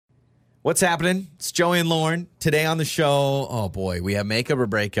What's happening? It's Joey and Lauren. Today on the show, oh boy, we have makeup or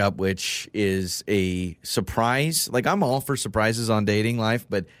breakup, which is a surprise. Like, I'm all for surprises on dating life,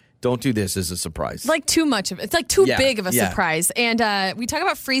 but don't do this as a surprise. Like too much of it. It's like too big of a surprise. And we talk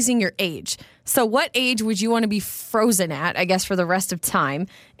about freezing your age. So what age would you want to be frozen at, I guess, for the rest of time?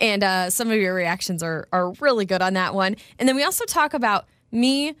 And some of your reactions are really good on that one. And then we also talk about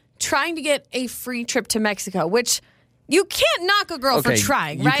me trying to get a free trip to Mexico, which you can't knock a girl for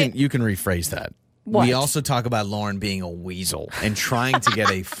trying, right? You can rephrase that. What? We also talk about Lauren being a weasel and trying to get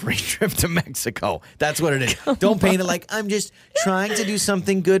a free trip to Mexico. That's what it is. Don't paint it like I'm just trying to do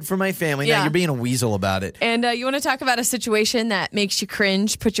something good for my family. Yeah. No, you're being a weasel about it. And you want to talk about a situation that makes you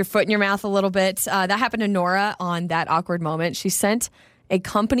cringe, put your foot in your mouth a little bit. That happened to Nora on That Awkward Moment. She sent a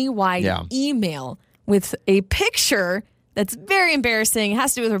company-wide email with a picture that's very embarrassing,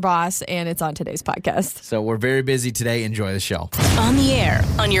 has to do with her boss, and it's on today's podcast. So we're very busy today. Enjoy the show. On the air,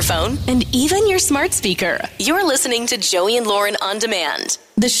 on your phone, and even your smart speaker. You're listening to Joey and Lauren On Demand.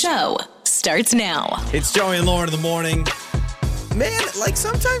 The show starts now. It's Joey and Lauren in the morning. Man, like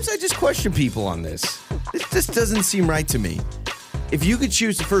sometimes I just question people on this. This just doesn't seem right to me. If you could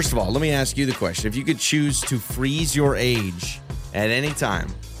choose, first of all, let me ask you the question. If you could choose to freeze your age at any time,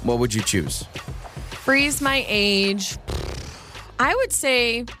 what would you choose? Freeze my age, I would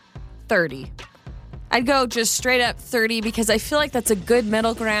say 30. I'd go just straight up 30 because I feel like that's a good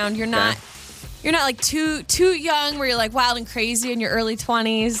middle ground. You're not like too young where you're like wild and crazy in your early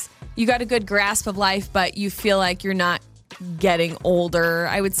 20s. You got a good grasp of life, but you feel like you're not getting older.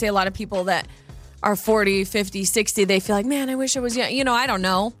 I would say a lot of people that are 40, 50, 60, they feel like, man, I wish I was young. You know, I don't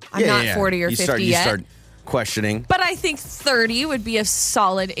know. I'm not 40 or 50 yet. You start questioning. But I think 30 would be a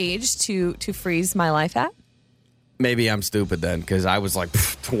solid age to freeze my life at. Maybe I'm stupid then because I was like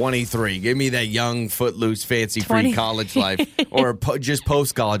 23. Give me that young, footloose, fancy-free college life or just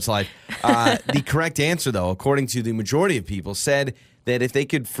post-college life. The correct answer, though, according to the majority of people, said that if they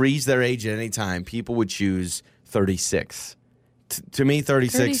could freeze their age at any time, people would choose 36. To me,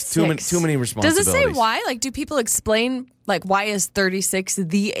 36. Too many responsibilities. Does it say why? Like, do people explain, like, why is 36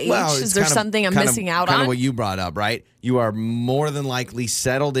 the age? Well, is there something I'm missing out on? Kind of what you brought up, right? You are more than likely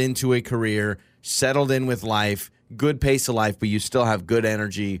settled into a career, settled in with life, good pace of life, but you still have good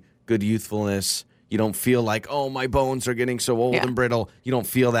energy, good youthfulness. You don't feel like, oh, my bones are getting so old and brittle. You don't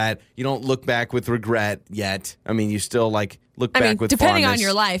feel that. You don't look back with regret yet. I mean, you still, like, look back with depending fondness. on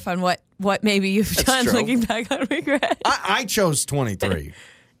your life, on what maybe you've done, looking back on regret. I chose 23.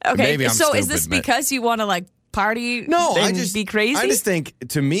 Okay, Maybe I'm so stupid, is this because you want to, like, party and be crazy? I just think,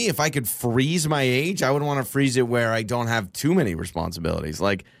 to me, if I could freeze my age, I would want to freeze it where I don't have too many responsibilities.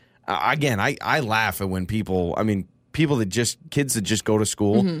 Like, again, I laugh at when people kids that just go to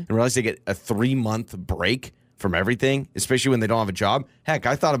school and realize they get a 3-month break from everything, especially when they don't have a job. Heck,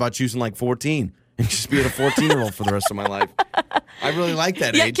 I thought about choosing like 14 and just being a 14-year-old for the rest of my life. I really like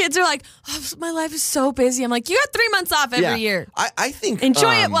that age. Yeah, kids are like, oh, my life is so busy. I'm like, you got 3 months off every year. I think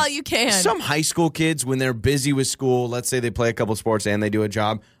enjoy it while you can. Some high school kids, when they're busy with school, let's say they play a couple sports and they do a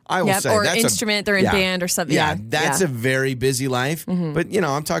job, I will say or that's instrument, they're in band or something. Yeah, that's a very busy life. But,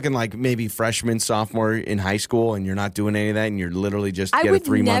 I'm talking like maybe freshman, sophomore in high school, and you're not doing any of that, and you're literally just get a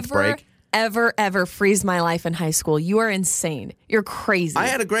 3-month break. Ever freeze my life in high school. You are insane. You're crazy. I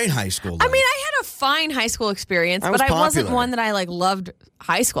had a great high school life. I mean, I had a fine high school experience, but I wasn't one that I loved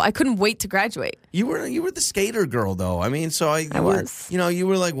high school. I couldn't wait to graduate. You were the skater girl, though. I mean, so I was. You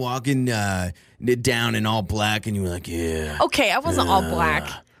were like walking down in all black, and you were like, yeah. Okay, I wasn't all black.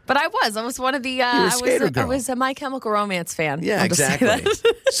 But I was one of the. I was a My Chemical Romance fan. Yeah, exactly.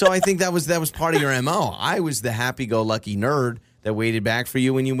 So I think that was part of your MO. I was the happy-go-lucky nerd that waited back for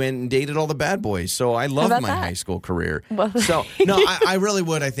you when you went and dated all the bad boys. So I loved my high school career. Well, so no, I really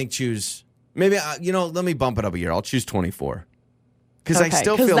would. I think choose maybe. Let me bump it up a year. I'll choose 24 because I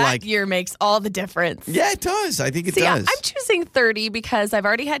still feel like that year makes all the difference. Yeah, it does. I think it does. I'm choosing 30 because I've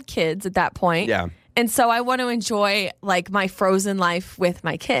already had kids at that point. Yeah. And so I want to enjoy like my frozen life with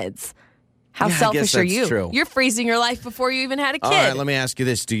my kids. How selfish are you? True. You're freezing your life before you even had a kid. All right, let me ask you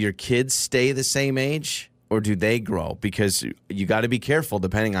this. Do your kids stay the same age or do they grow? Because you got to be careful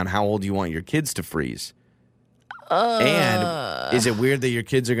depending on how old you want your kids to freeze. And is it weird that your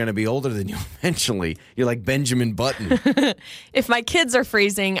kids are going to be older than you eventually? You're like Benjamin Button. If my kids are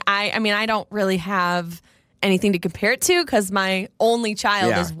freezing, I don't really have anything to compare it to because my only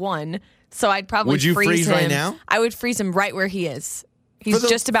child is 1. So I'd probably Would you freeze him. Right now? I would freeze him right where he is. He's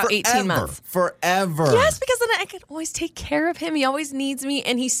just about 18 months. Forever. Yes, because then I can always take care of him. He always needs me,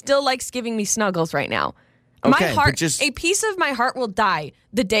 and he still likes giving me snuggles right now. Okay, a piece of my heart will die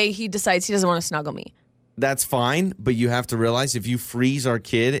the day he decides he doesn't want to snuggle me. that's fine, but you have to realize if you freeze our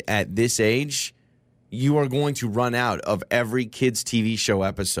kid at this age, you are going to run out of every kids' TV show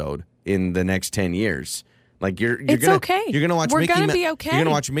episode in the next 10 years. Like you're gonna okay. You're gonna watch. We're Mickey gonna be okay. You're gonna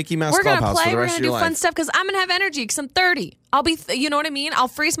watch Mickey Mouse We're Clubhouse gonna play. for the We're rest gonna of your do fun life. stuff because I'm gonna have energy because I'm 30. I'll be. You know what I mean? I'll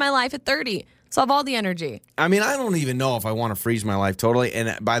freeze my life at 30. So I have all the energy. I mean, I don't even know if I want to freeze my life totally.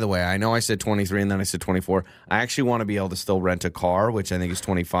 And by the way, I know I said 23 and then I said 24. I actually want to be able to still rent a car, which I think is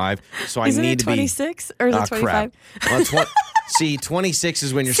 25. So Isn't I need it 26 or is it 25? Well, see, 26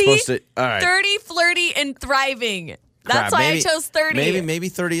 is when you're supposed to. All right. 30, flirty, and thriving. That's Crap. why I chose 30. Maybe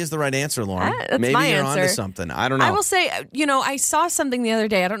 30 is the right answer, Lauren. That's maybe my you're answer. onto something. I don't know. I will say, I saw something the other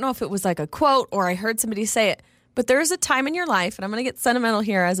day. I don't know if it was like a quote or I heard somebody say it, but there is a time in your life, and I'm going to get sentimental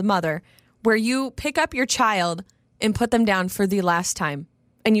here as a mother, where you pick up your child and put them down for the last time,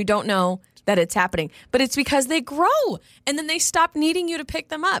 and you don't know that it's happening. But it's because they grow, and then they stop needing you to pick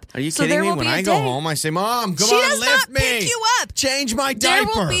them up. Are you so kidding there me? will When be a I go day- home, I say, Mom, come She on, does lift not me. pick you up. Change my There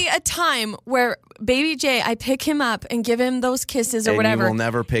diaper. will be a time where baby Jay, I pick him up and give him those kisses or And you whatever. will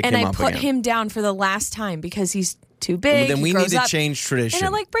never pick and him I up put again. him down for the last time because he's too big. Then he we need grows to up, change tradition.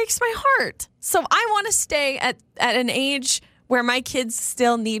 and it breaks my heart. So I want to stay at an age where my kids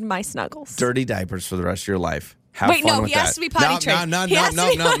still need my snuggles. Dirty diapers for the rest of your life. Have Wait, fun no, with he has that. to be potty trained. No. He has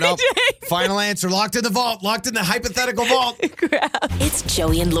to be potty trained. Final answer. Locked in the vault. Locked in the hypothetical vault. It's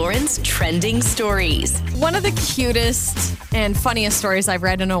Joey and Lauren's trending stories. One of the cutest and funniest stories I've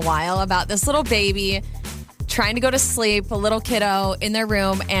read in a while about this little baby trying to go to sleep, a little kiddo in their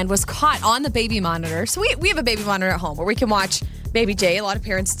room, and was caught on the baby monitor. So we have a baby monitor at home where we can watch baby Jay. A lot of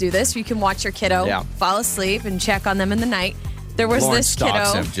parents do this. You can watch your kiddo fall asleep and check on them in the night. There was Lauren this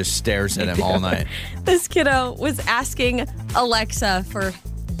stalks kiddo. him, just stares at him all night. This kiddo was asking Alexa for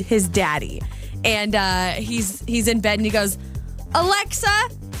his daddy. And he's in bed and he goes, Alexa,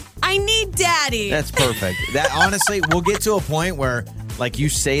 I need daddy. That's perfect. That honestly, we'll get to a point where like you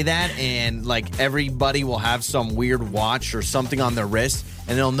say that and like everybody will have some weird watch or something on their wrist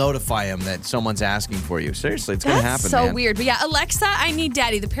and it'll notify them that someone's asking for you. Seriously, it's going to happen, That's so man. weird. But yeah, Alexa, I need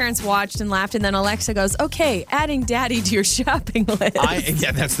daddy. The parents watched and laughed, and then Alexa goes, okay, adding daddy to your shopping list.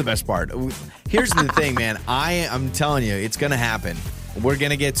 Yeah, that's the best part. Here's the thing, man. I'm telling you, it's going to happen. We're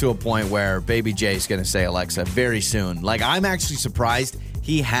going to get to a point where Baby Jay's going to say Alexa very soon. Like, I'm actually surprised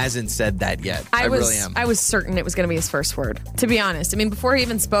he hasn't said that yet. I really am. I was certain it was going to be his first word, to be honest. I mean, before he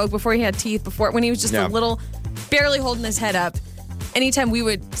even spoke, before he had teeth, when he was just a little, barely holding his head up, anytime we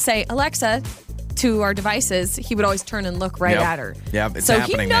would say Alexa to our devices, he would always turn and look right at her. Yep, it's so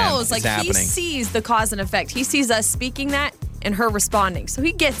happening, he man. knows, It's like happening. he sees the cause and effect. He sees us speaking that and her responding. So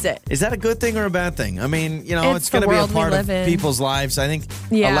he gets it. Is that a good thing or a bad thing? I mean, it's the going to be a world we part of live in. people's lives. I think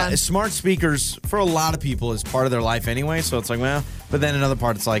smart speakers for a lot of people is part of their life anyway. So it's like, well, but then another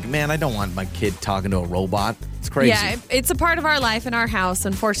part, it's like, man, I don't want my kid talking to a robot. It's crazy. Yeah, it's a part of our life in our house.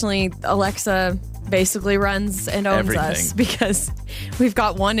 Unfortunately, Alexa basically runs and owns us because we've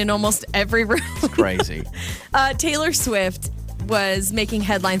got one in almost every room. It's crazy. Taylor Swift was making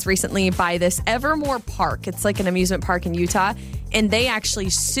headlines recently by this Evermore Park. It's like an amusement park in Utah. And they actually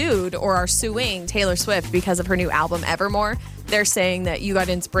sued or are suing Taylor Swift because of her new album, Evermore. They're saying that you got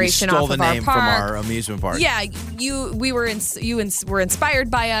inspiration You stole off of the name our park. from our amusement park. Yeah, you were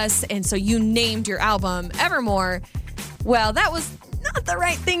inspired by us, and so you named your album Evermore. Well, that was not the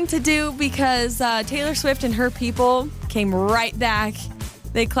right thing to do because Taylor Swift and her people came right back.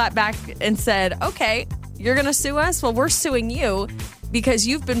 They clapped back and said, okay, you're going to sue us? Well, we're suing you because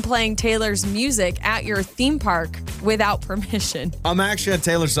you've been playing Taylor's music at your theme park without permission. I'm actually on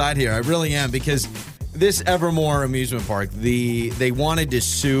Taylor's side here. I really am because this Evermore amusement park, they wanted to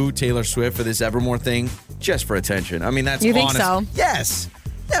sue Taylor Swift for this Evermore thing just for attention. I mean, that's You think honest. so? Yes.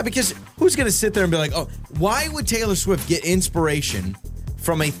 Yeah, because who's going to sit there and be like, oh, why would Taylor Swift get inspiration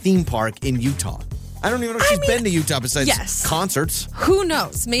from a theme park in Utah? I don't even know if she's been to Utah besides concerts. Who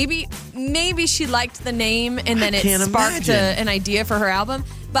knows? Maybe she liked the name and then it can't sparked imagine. an idea for her album.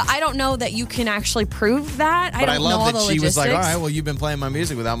 But I don't know that you can actually prove that. But I don't know all love the that she was like, all logistics. right, well, you've been playing my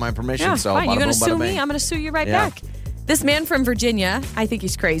music without my permission, Yeah, so fine. You're bada going to boom, bada sue me. bang. I'm going to sue you right Yeah. back. This man from Virginia, I think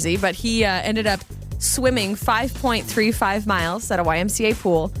he's crazy, but he ended up swimming 5.35 miles at a YMCA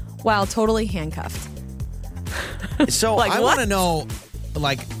pool while totally handcuffed. So Like, I what? want to know,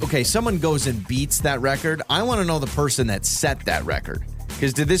 like, okay, someone goes and beats that record. I want to know the person that set that record.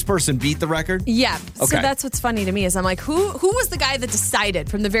 Because did this person beat the record? Yeah. So Okay. that's what's funny to me is I'm like, who was the guy that decided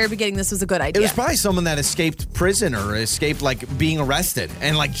from the very beginning this was a good It idea? was probably someone that escaped prison or escaped like being arrested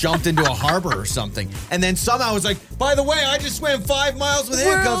and like jumped into a harbor or something. And then somehow was like, by the way, I just swam 5 miles with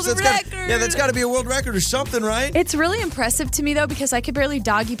handcuffs. World record. That's got to be a world record or something, right? It's really impressive to me, though, because I could barely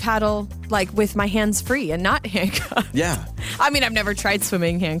doggy paddle like with my hands free and not handcuffed. Yeah. I mean, I've never tried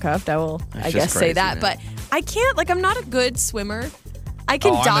swimming handcuffed. I will, That's I just guess, say crazy, that. man. But I can't, like, I'm not a good swimmer. I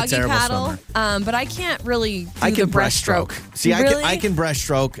can I'm a doggy terrible paddle, swimmer. but I can't really do I can the breaststroke. See, Really? I can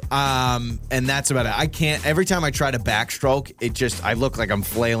breaststroke, and that's about it. I can't. Every time I try to backstroke, I look like I'm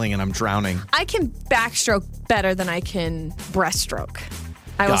flailing and I'm drowning. I can backstroke better than I can breaststroke.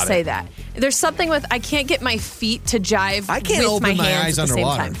 I will Got say it. that. There's something with I can't get my feet to jive I can't with open my my hands eyes at the same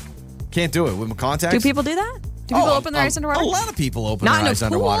underwater. time. Can't do it with my contacts. Do people do that? Do people open their eyes underwater? A lot of people open Not their in eyes a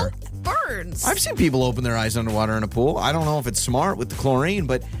pool. underwater. Burns. I've seen people open their eyes underwater in a pool. I don't know if it's smart with the chlorine,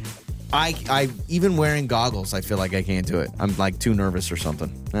 but I even wearing goggles, I feel like I can't do it. I'm like too nervous or something.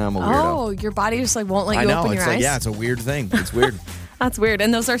 I'm a weirdo. Oh, your body just like won't let I you know. open It's your like, eyes. yeah, it's a weird thing. It's weird. That's weird.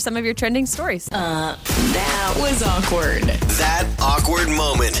 And those are some of your trending stories. That was awkward. That awkward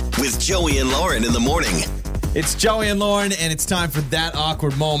moment with Joey and Lauren in the morning. It's Joey and Lauren, and it's time for that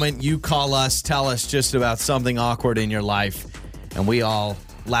awkward moment. You call us, tell us just about something awkward in your life, and we all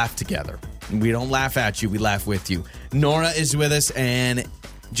laugh together. We don't laugh at you, we laugh with you. Nora is with us and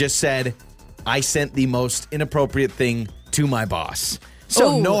just said, I sent the most inappropriate thing to my boss.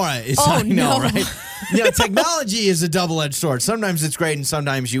 So Ooh. Nora is, Oh, I know, no. right? Technology is a double-edged sword. Sometimes it's great, and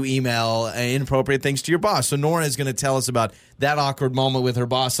sometimes you email inappropriate things to your boss. So Nora is going to tell us about that awkward moment with her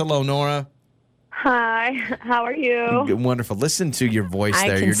boss. Hello, Nora. Hi, how are you? Wonderful. Listen to your voice I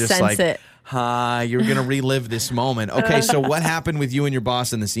there. can You're just sense like, it. hi, you're going to relive this moment. Okay, so what happened with you and your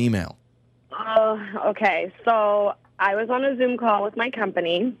boss in this email? Okay, so I was on a Zoom call with my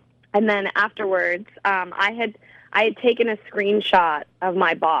company, and then afterwards, I had taken a screenshot of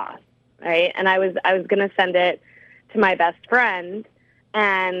my boss, right? And I was going to send it to my best friend,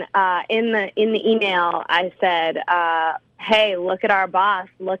 and in the email, I said, "Hey, look at our boss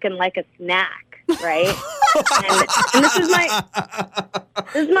looking like a snack." Right, and this is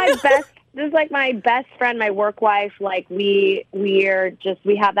my best. This is like my best friend, my work wife. Like we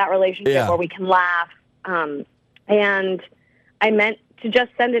have that relationship where we can laugh. And I meant to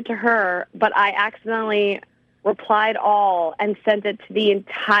just send it to her, but I accidentally replied all and sent it to the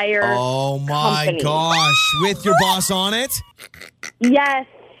entire. Oh my company. gosh! With your boss on it? Yes.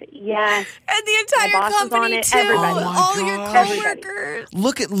 And the entire My boss was company, on it, too. everybody. Oh my All your gosh. coworkers.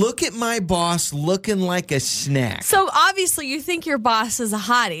 Look at my boss looking like a snack. So obviously you think your boss is a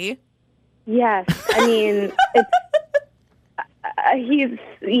hottie. Yes. I mean, he's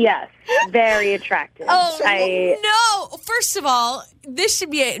very attractive. Oh, no. First of all, this should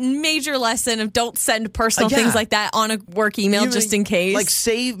be a major lesson of don't send personal Yeah. things like that on a work email You- just in case. Like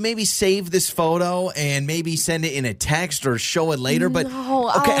save this photo and maybe send it in a text or show it later. But no.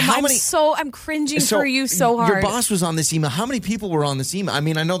 okay, how I'm many? I'm cringing for you so hard. Your boss was on this email. How many people were on this email? I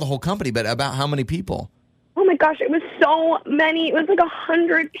mean, I know the whole company, but about how many people? Oh my gosh, it was so many. It was like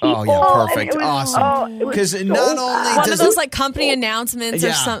 100 people. Oh, yeah, perfect. And it was, Awesome. it was Because so not only bad. One does of those it- like company announcements or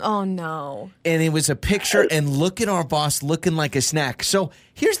Yeah. something. Oh no. And it was a picture, and look at our boss looking like a snack. So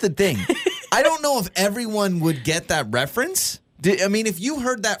here's the thing. I don't know if everyone would get that reference. I mean, if you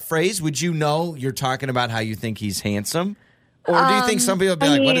heard that phrase, would you know you're talking about how you think he's handsome? Or do you think some people would be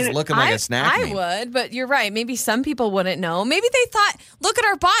like, what is looking like a snack I mean? would, but you're right. Maybe some people wouldn't know. Maybe they thought, look at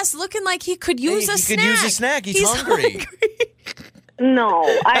our boss looking like he could use a he snack. could use a snack. He's hungry. No,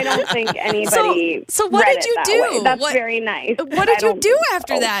 I don't think anybody. So what read did it you that do? way. That's What- very nice. What did I you don't do think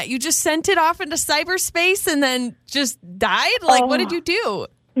after so. that? You just sent it off into cyberspace and then just died? Like, what did you do?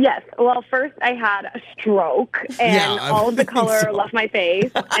 Yes. Well, first I had a stroke, and Yeah, I all of the think color so. left my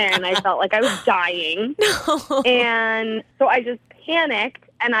face, and I felt like I was dying. And so I just panicked,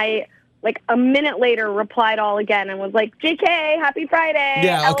 and I, like, a minute later replied all again and was like, JK, happy Friday.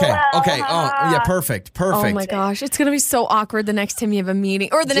 Yeah, okay. LOL, Okay. Oh, haha." yeah, perfect. Oh my gosh, it's going to be so awkward the next time you have a meeting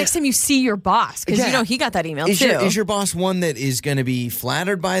or the next time you see your boss because you know he got that email Is too. Is your boss one that is going to be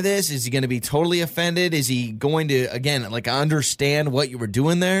flattered by this? Is he going to be totally offended? Is he going to, again, like understand what you were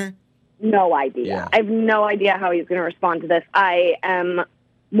doing there? No idea. Yeah. I have no idea how he's going to respond to this. I am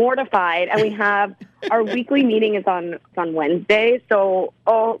mortified, and we have our weekly meeting is on Wednesday. So,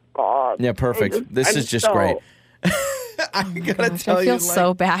 oh God. Yeah, perfect. This is just great. I gotta Gosh, tell I feel you,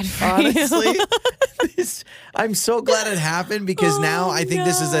 so bad for honestly, you. I'm so glad it happened because now I think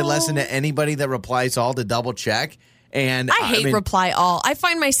this is a no. lesson to anybody that replies all to double check. And I hate reply all. I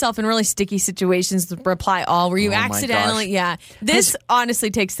find myself in really sticky situations with reply all where you Oh, my accidentally, gosh. This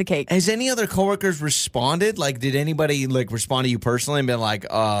honestly takes the cake. Has any other coworkers responded? Like, did anybody respond to you personally and been like,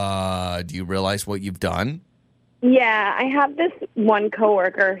 do you realize what you've done? Yeah, I have this one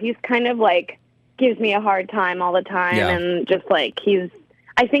coworker. He's kind of gives me a hard time all the time, and just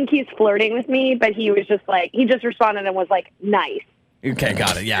I think he's flirting with me, but he was just he just responded and was nice. Okay,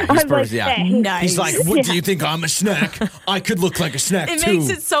 got it. Yeah, I he's was Nice. He's like, what do you think? I'm a snack. I could look like a snack It too.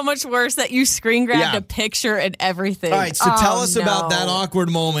 makes it so much worse that you screen grabbed Yeah. a picture and everything. All right, so tell us about that no. awkward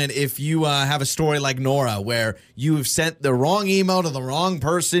moment if you have a story like Nora where you have sent the wrong email to the wrong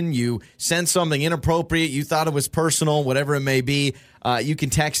person, you sent something inappropriate, you thought it was personal, whatever it may be. You can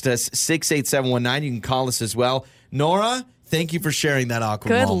text us 68719. You can call us as well. Nora, thank you for sharing that awkward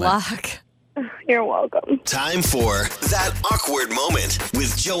Good moment. luck. You're welcome. Time for That Awkward Moment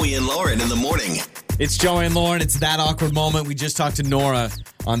with Joey and Lauren in the morning. It's Joey and Lauren. It's That Awkward Moment. We just talked to Nora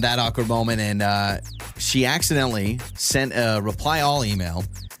on That Awkward Moment, and she accidentally sent a reply all email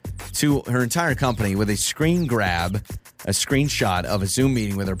to her entire company with a screen grab, a screenshot of a Zoom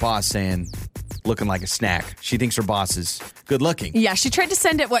meeting with her boss saying, looking like a snack. She thinks her boss is good looking. Yeah, she tried to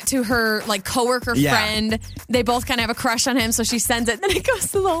send it, to her, coworker Yeah. friend. They both kind of have a crush on him, so she sends it, then it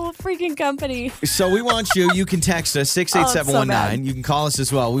goes to the whole freaking company. So we want you can text us, 68719. bad. You can call us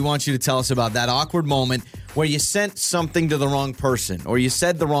as well. We want you to tell us about that awkward moment where you sent something to the wrong person or you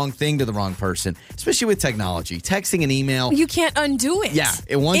said the wrong thing to the wrong person, especially with technology. Texting an email. You can't undo it. Yeah,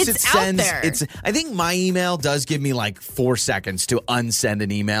 once it it's sends, out there. I think my email does give me 4 seconds to unsend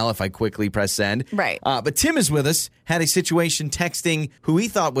an email if I quickly press send. Right. But Tim is with us, had a situation texting who he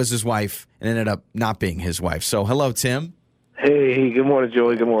thought was his wife and ended up not being his wife. So hello, Tim. Hey, good morning,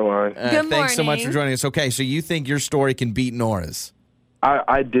 Joey. Good morning, Lauren. Good Thanks so much for morning. joining us. Okay, so you think your story can beat Nora's?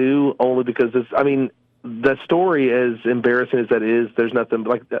 I do, only because the story, as embarrassing as that is, there's nothing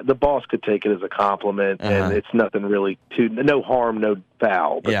the boss could take it as a compliment, and it's nothing really no harm, no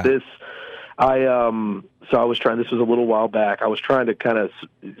foul. But this, so I was trying. This was a little while back. I was trying to kind of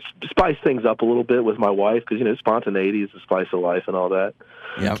spice things up a little bit with my wife because spontaneity is the spice of life and all that.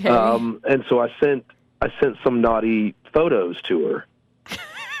 Yep. Okay. And so I sent some naughty photos to her.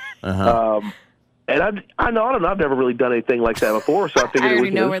 And I know I've never really done anything like that before, so I figured already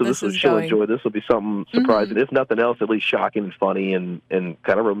know where this is she'll going. enjoy. This will be something surprising, if nothing else, at least shocking and funny and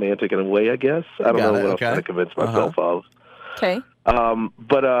kind of romantic in a way, I guess. I don't know what else to convince myself of. Okay.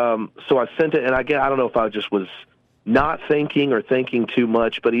 So I sent it, and I don't know if I just was not thinking or thinking too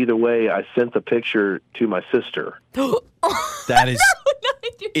much, but either way, I sent the picture to my sister. That is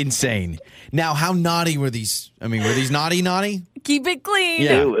insane. Now, how naughty were these? I mean, were these naughty? Keep it clean.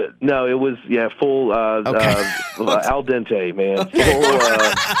 Yeah. It was full al dente, man.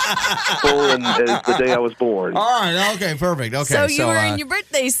 Full and the day I was born. All right. Okay. Perfect. Okay. So you were in your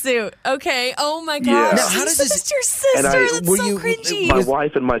birthday suit. Okay. Oh my gosh. Yeah. Now, how does this- It's your sister. That's so cringy. My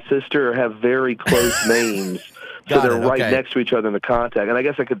wife and my sister have very close names, so Got they're it, right okay. next to each other in the contact. And I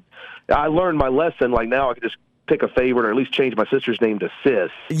guess I learned my lesson. Now I could just pick a favorite, or at least change my sister's name to Sis.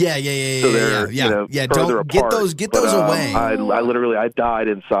 Yeah. So they're further Don't get apart. get those away. I literally died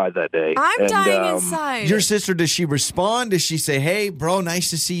inside that day. I'm dying inside. Your sister, does she respond? Does she say, "Hey, bro, nice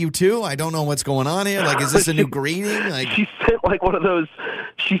to see you too"? I don't know what's going on here. Is this a new greeting? She sent one of those.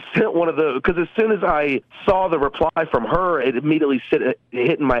 She sent one of those because as soon as I saw the reply from her, it immediately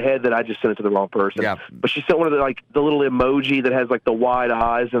hit in my head that I just sent it to the wrong person. Yeah. But she sent one of the little emoji that has the wide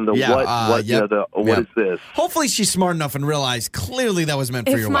eyes and the what is this? Hopefully, she's smart enough and realized clearly that was meant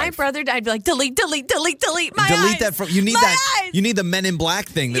for if your my wife. brother died, I'd be like, delete my Delete eyes. that from you need My that eyes. you need the Men in Black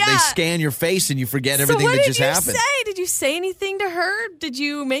thing that Yeah. they scan your face and you forget So everything what that did just you happened. say? Did you say anything to her? Did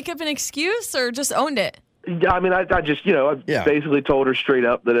you make up an excuse or just owned it? I just basically told her straight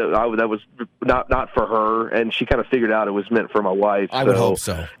up that that was not for her, and she kind of figured out it was meant for my wife. I would hope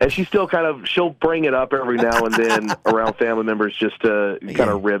so. And she still she'll bring it up every now and then around family members just to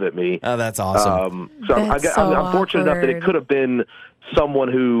kind of rib at me. Oh, that's awesome. That's I'm fortunate enough that it could have been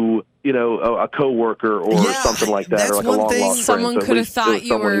someone who, a coworker or something like that, that's or a one long thing. lost Someone friend. So could at have least thought there's you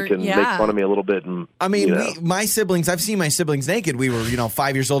someone were- who can yeah. make fun of me a little bit. And, I mean, my siblings, I've seen my siblings naked. We were,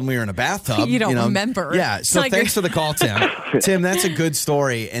 5 years old and we were in a bathtub. You don't remember. Yeah. It's So not like thanks you're- for the call, Tim. Tim, that's a good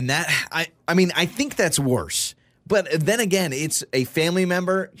story. And that, I think that's worse. But then again, it's a family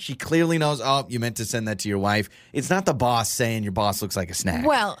member. She clearly knows, oh, you meant to send that to your wife. It's not the boss saying your boss looks like a snack.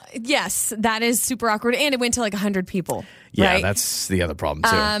 Well, yes, that is super awkward. And it went to like 100 people. Yeah, right? That's the other problem,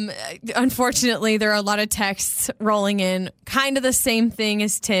 too. Unfortunately, there are a lot of texts rolling in. Kind of the same thing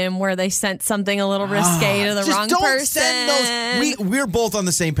as Tim, where they sent something a little risque to the wrong person. Send those. We're both on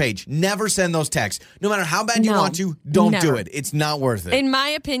the same page. Never send those texts. No matter how bad you want to, don't do it. It's not worth it. In my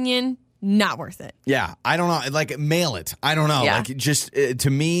opinion, not worth it. Yeah, I don't know. Like, mail it. I don't know. Yeah. Like, just to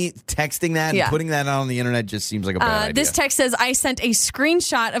me, texting that and putting that out on the internet just seems like a bad idea. This text says, I sent a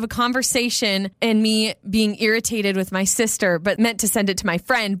screenshot of a conversation and me being irritated with my sister, but meant to send it to my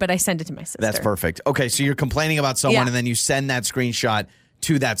friend, but I sent it to my sister. That's perfect. Okay, so you're complaining about someone and then you send that screenshot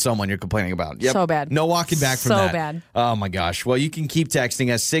to that someone you're complaining about. Yep. So bad. No walking back from that. So bad. Oh, my gosh. Well, you can keep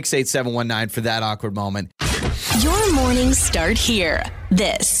texting us 68719 for that awkward moment. Your mornings start here.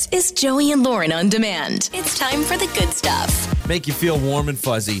 This is Joey and Lauren on Demand. It's time for the good stuff. Make you feel warm and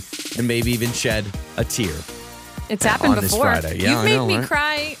fuzzy and maybe even shed a tear. It's happened on before. This Friday. Yeah, You've made know, me right?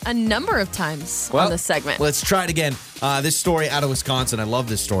 cry a number of times on this segment. Let's try it again. This story out of Wisconsin. I love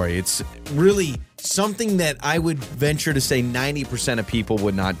this story. It's really something that I would venture to say 90% of people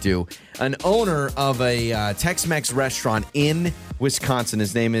would not do. An owner of a Tex-Mex restaurant in Wisconsin,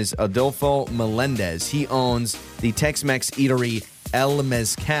 his name is Adolfo Melendez. He owns the Tex-Mex eatery El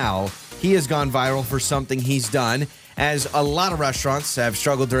Mezcal. He has gone viral for something he's done. As a lot of restaurants have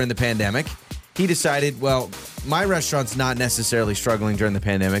struggled during the pandemic, he decided, well, my restaurant's not necessarily struggling during the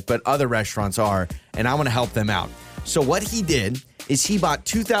pandemic, but other restaurants are, and I want to help them out. So what he did is he bought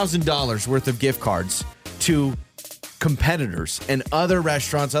 $2,000 worth of gift cards to competitors and other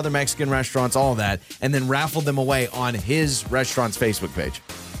restaurants, other Mexican restaurants, all of that, and then raffled them away on his restaurant's Facebook page.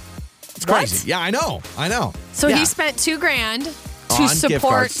 It's crazy. What? Yeah, I know. So he spent $2,000 to on gift support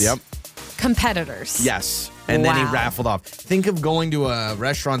cards. Yep. competitors. Yes. And then he Wow. raffled off. Think of going to a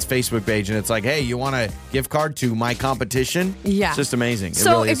restaurant's Facebook page and it's like, hey, you want a gift card to my competition? Yeah. It's just amazing. It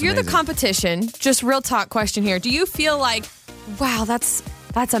So really if is you're the amazing. competition, just real talk question here. Do you feel like, wow, that's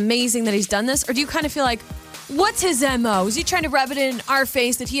amazing that he's done this? Or do you kind of feel like, what's his MO? Is he trying to rub it in our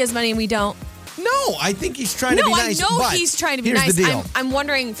face that he has money and we don't? No, I think he's trying to be nice. I know but he's trying to be here's nice. The deal. I'm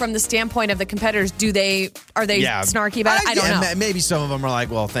wondering from the standpoint of the competitors, are they snarky about it? I don't know. Maybe some of them are like,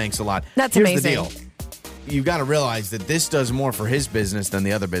 well, thanks a lot. That's Here's amazing. the deal. You've got to realize that this does more for his business than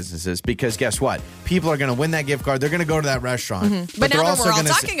the other businesses because guess what? People are going to win that gift card. They're going to go to that restaurant. Mm-hmm. But now that we're all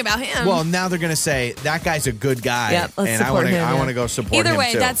talking about him. Well, now they're going to say, that guy's a good guy. Yep, let's and support him, I want to go support him Either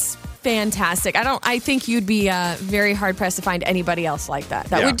way, too. that's fantastic. I think you'd be very hard pressed to find anybody else like that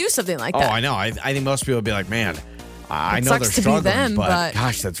would do something like that. Oh, I know. I think most people would be like, man, I It know they're sucks to be struggling, them, but-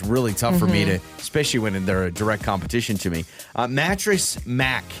 gosh, that's really tough for me to, especially when they're a direct competition to me. Mattress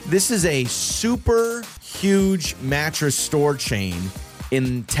Mac. This is a super huge mattress store chain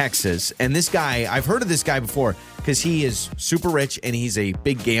in Texas. And this guy, I've heard of this guy before because he is super rich and he's a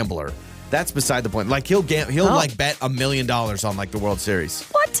big gambler. That's beside the point. Like he'll bet $1 million on like the World Series.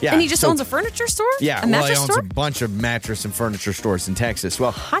 What? Yeah, And he just owns a furniture store? Yeah, A mattress he owns store? a bunch of mattress and furniture stores in Texas.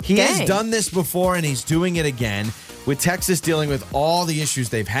 Well, Hot he has dang. done this before and he's doing it again with Texas dealing with all the issues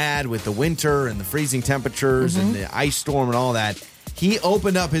they've had with the winter and the freezing temperatures and the ice storm and all that. He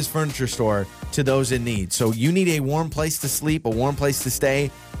opened up his furniture store to those in need. So you need a warm place to sleep, a warm place to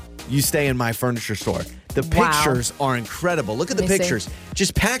stay, you stay in my furniture store. The pictures are incredible. Look at the Let me see. pictures.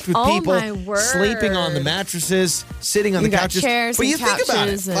 Just packed with Oh, people my word. sleeping on the mattresses, sitting on You the got couches. chairs but and you think about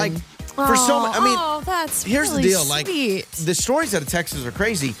it, couches and- like for so many, I mean, oh, that's here's really the deal. Like sweet. the stories out of Texas are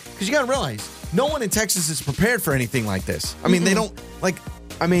crazy because you got to realize no one in Texas is prepared for anything like this. I mean, they don't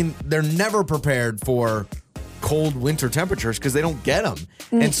they're never prepared for cold winter temperatures because they don't get them.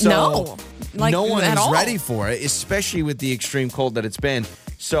 And so no. Like, no one at is all. ready for it, especially with the extreme cold that it's been.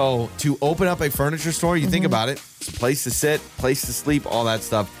 So to open up a furniture store, you think about it, it's a place to sit, place to sleep, all that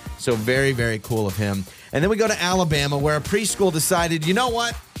stuff. So very, very cool of him. And then we go to Alabama where a preschool decided, you know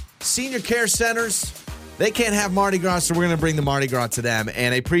what? Senior care centers, they can't have Mardi Gras, so we're going to bring the Mardi Gras to them.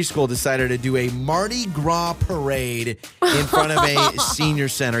 And a preschool decided to do a Mardi Gras parade in front of a senior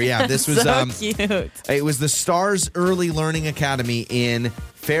center. Yeah, this was so cute. it was the Stars Early Learning Academy in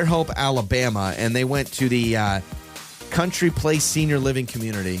Fairhope, Alabama, and they went to the Country Place Senior Living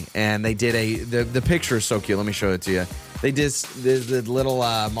Community, and they did the picture is so cute. Let me show it to you. They did the little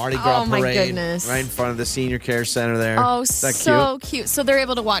Mardi Gras Oh, my parade goodness. right in front of the senior care center there. Oh, Is that so cute. So they're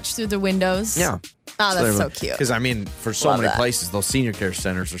able to watch through the windows. Yeah. Oh, that's so cute. Because, I mean, for so Love many that. places, those senior care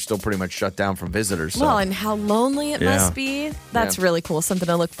centers are still pretty much shut down from visitors. So. Well, and how lonely it Yeah. must be. That's Yeah. really cool. Something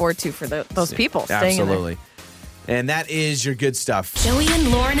to look forward to for those people staying in there. Absolutely. And that is your good stuff. Joey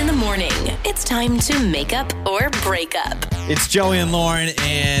and Lauren in the morning. It's time to make up or break up. It's Joey and Lauren,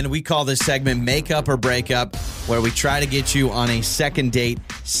 and we call this segment Make Up or Break Up, where we try to get you on a second date.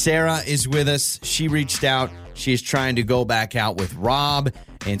 Sarah is with us. She reached out. She is trying to go back out with Rob.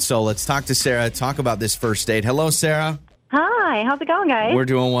 And so let's talk to Sarah, talk about this first date. Hello, Sarah. Hi, how's it going, guys? We're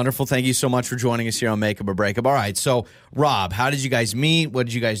doing wonderful. Thank you so much for joining us here on Make Up or Break Up. All right, so Rob, how did you guys meet? What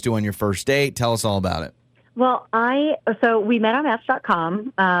did you guys do on your first date? Tell us all about it. Well, we met on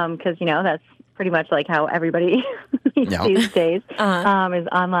Match.com because, that's pretty much like how everybody these days is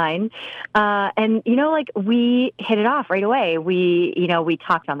online. And, we hit it off right away. We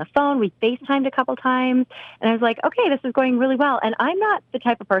talked on the phone. We FaceTimed a couple times. And I was like, okay, this is going really well. And I'm not the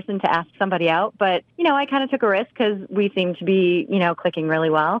type of person to ask somebody out, but, I kind of took a risk because we seemed to be, clicking really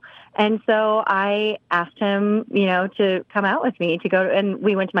well. And so I asked him, to come out with me to go and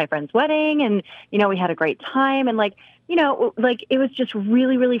we went to my friend's wedding and, we had a great time. And it was just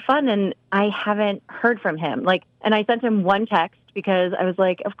really, really fun. And I haven't heard from him. And I sent him one text because I was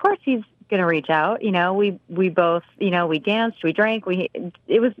like, of course he's going to reach out. We both, we danced, we drank,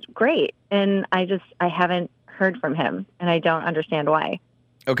 it was great. And I haven't heard from him and I don't understand why.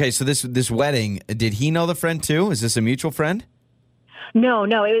 Okay. So this wedding, did he know the friend too? Is this a mutual friend? No,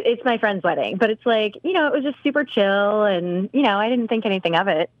 it's my friend's wedding, but it's it was just super chill and, I didn't think anything of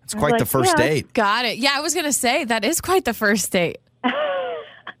it. It's quite the first date. Got it. Yeah, I was going to say that is quite the first date.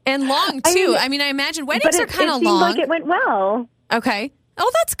 And long, too. I imagine weddings are kind of long. It seemed like it went well. Okay.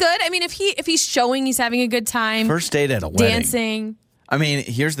 Oh, that's good. If he's showing he's having a good time. First date at a wedding. Dancing.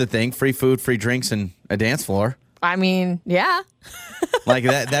 Here's the thing. Free food, free drinks, and a dance floor. Yeah.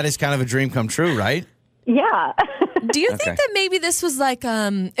 That is kind of a dream come true, right? Yeah. Do you think that maybe this was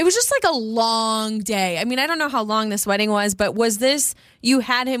it was just a long day? I don't know how long this wedding was, but was this, you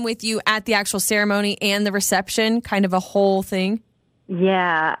had him with you at the actual ceremony and the reception, kind of a whole thing?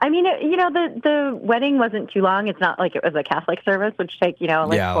 Yeah. The wedding wasn't too long. It's not like it was a Catholic service, which take, 4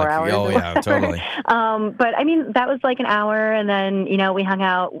 hours. Oh, yeah, totally. But that was an hour. And then, we hung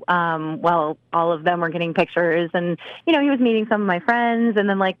out while all of them were getting pictures. And, he was meeting some of my friends. And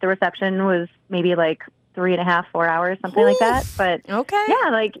then, the reception was maybe 3.5, 4 hours, something like that. But okay.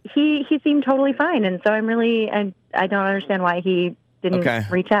 Yeah, he seemed totally fine. And so I don't understand why he didn't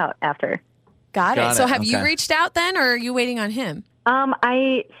reach out after. Got it. So have you reached out then, or are you waiting on him?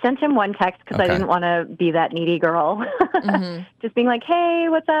 I sent him one text because I didn't want to be that needy girl. Just being like, hey,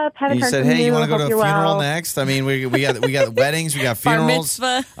 what's up? Haven't you heard said, from hey, you want to go to a funeral well. next? We got weddings, we got funerals.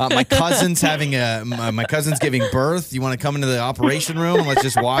 My cousin's my cousin's giving birth. You want to come into the operation room and let's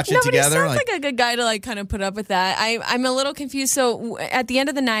just watch it together? He sounds like a good guy to kind of put up with that. I'm a little confused. So at the end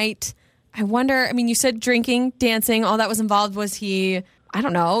of the night, I wonder, you said drinking, dancing, all that was involved. Was he, I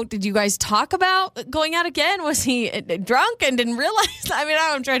don't know, did you guys talk about going out again? Was he drunk and didn't realize?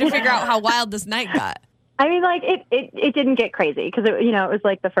 I'm trying to figure out how wild this night got. It didn't get crazy because it was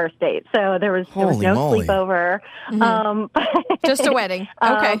the first date, so there was no sleepover. Just a wedding.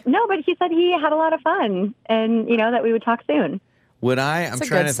 Okay. No, but he said he had a lot of fun, and that we would talk soon. I'm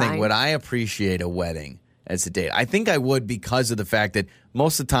trying to think. Would I appreciate a wedding as a date? I think I would because of the fact that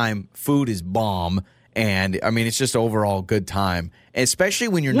most of the time food is bomb, and it's just overall good time, especially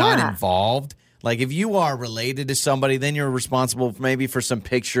when you're not involved. If you are related to somebody, then you're responsible maybe for some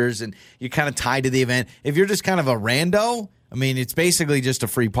pictures and you're kind of tied to the event. If you're just kind of a rando, it's basically just a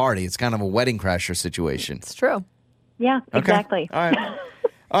free party. It's kind of a wedding crasher situation. It's true. Yeah, exactly. All right.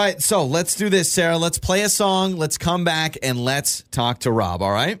 All right, so let's do this, Sarah. Let's play a song. Let's come back and let's talk to Rob,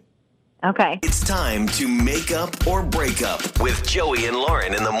 all right? Okay. It's time to make up or break up with Joey and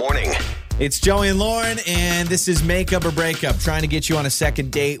Lauren in the morning. It's Joey and Lauren, and this is Make Up or Break Up, trying to get you on a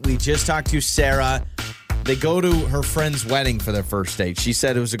second date. We just talked to Sarah. They go to her friend's wedding for their first date. She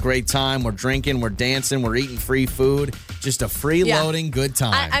said it was a great time. We're drinking, we're dancing, we're eating free food. Just a freeloading good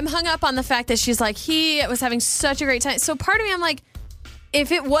time. I'm hung up on the fact that she's like, he was having such a great time. So part of me, I'm like,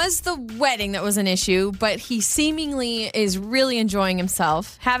 if it was the wedding that was an issue, but he seemingly is really enjoying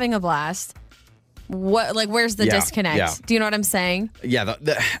himself, having a blast, where's the disconnect? Yeah. Do you know what I'm saying? Yeah,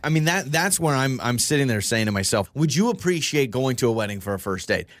 that's where I'm sitting there saying to myself, would you appreciate going to a wedding for a first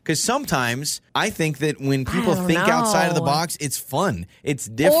date? Because sometimes I think that when people think outside of the box, it's fun. It's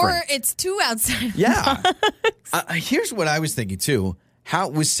different. Or it's too outside Yeah. Here's what I was thinking, too. How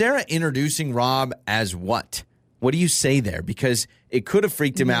was Sarah introducing Rob as what? What do you say there? Because it could have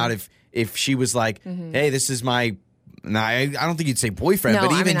freaked him out if she was like, hey, this is my... No, I don't think you'd say boyfriend,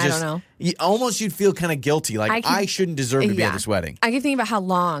 but even I don't know. You'd feel kind of guilty. I shouldn't deserve to be at this wedding. I can think about how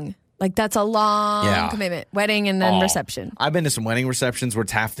long Like, that's a long commitment. Wedding and then reception. I've been to some wedding receptions where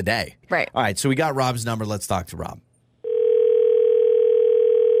it's half the day. Right. All right, so we got Rob's number. Let's talk to Rob.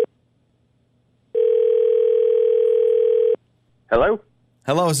 Hello?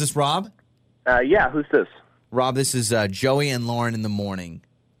 Hello, is this Rob? Yeah, who's this? Rob, this is Joey and Lauren in the morning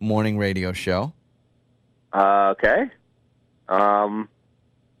radio show. Okay. Hello?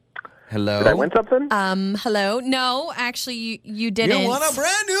 Did I win something? Hello? No, actually, you didn't. You won a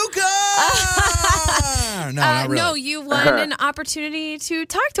brand new car! No, not really. No, you won an opportunity to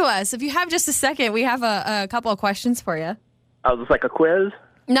talk to us. If you have just a second, we have a couple of questions for you. Oh, is this like a quiz?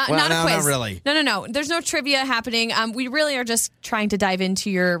 Not a quiz. Not really. No. There's no trivia happening. We really are just trying to dive into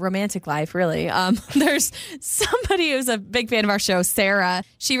your romantic life, really. There's somebody who's a big fan of our show, Sarah.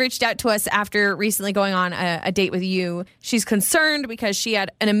 She reached out to us after recently going on a date with you. She's concerned because she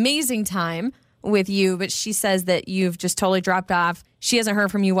had an amazing time with you, but she says that you've just totally dropped off. She hasn't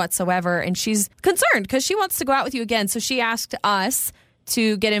heard from you whatsoever, and she's concerned because she wants to go out with you again. So she asked us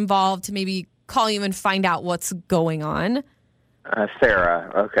to get involved, to maybe call you and find out what's going on.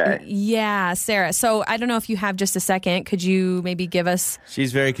 Sarah, okay. Yeah, Sarah. So I don't know if you have just a second. Could you maybe give us...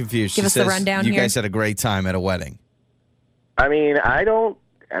 She's very confused. Give us the rundown you here. You guys had a great time at a wedding.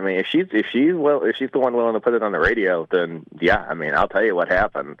 If she's the one willing to put it on the radio, then yeah, I'll tell you what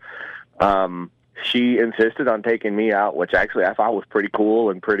happened. She insisted on taking me out, which actually I thought was pretty cool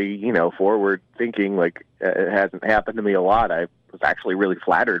and pretty, forward thinking. Like, it hasn't happened to me a lot. I was actually really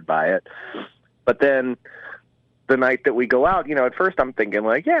flattered by it. But then the night that we go out, at first I'm thinking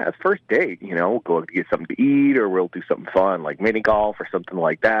like, yeah, it's first date, we'll go get something to eat or we'll do something fun like mini golf or something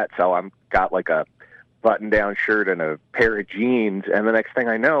like that. So I'm got like a button-down shirt and a pair of jeans, and the next thing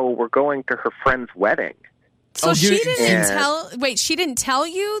I know, we're going to her friend's wedding. So she didn't tell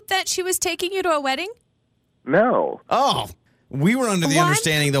you that she was taking you to a wedding? No. Oh, we were under the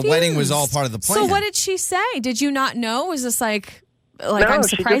understanding the wedding was all part of the plan. So what did she say? Did you not know? Was this like no, I'm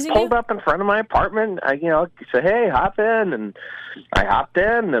she surprising just pulled you? up in front of my apartment. I said, hey, hop in. And I hopped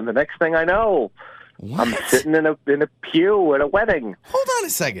in, and the next thing I know, what? I'm sitting in a pew at a wedding. Hold on a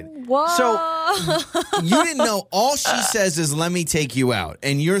second. Whoa. So you didn't know. All she says is, let me take you out.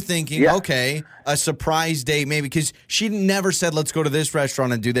 And you're thinking, okay, a surprise date maybe, because she never said, let's go to this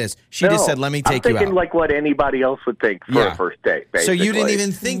restaurant and do this. She just said, let me take you out. I'm thinking like what anybody else would think for a first date, basically. So you didn't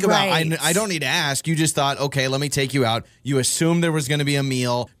even think about, I don't need to ask. You just thought, okay, let me take you out. You assumed there was going to be a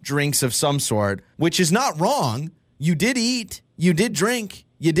meal, drinks of some sort, which is not wrong. You did eat. You did drink.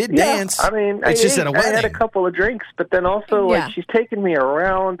 You did dance. It's just at a wedding. I had a couple of drinks, but then also she's taking me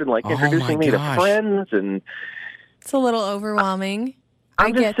around and introducing me to friends, and it's a little overwhelming.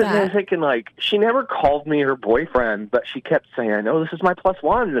 I'm just sitting there thinking she never called me her boyfriend, but she kept saying, "I know this is my plus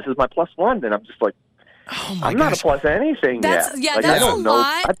one. This is my plus one," and I'm just like, I'm not a plus anything yet. Yeah, that's a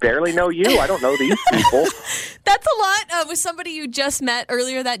lot. I barely know you. I don't know these people. That's a lot with somebody you just met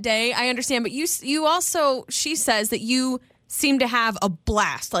earlier that day. I understand, but you also, she says that you seem to have a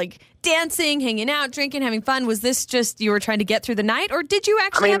blast, like dancing, hanging out, drinking, having fun. Was this just you were trying to get through the night, or did you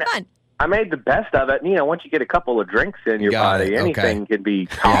actually have fun? I made the best of it. Once you get a couple of drinks in your body, anything can be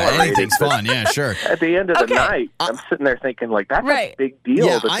tolerated. Yeah, anything's fun. Yeah, sure. At the end of the night, I'm sitting there thinking, that's a big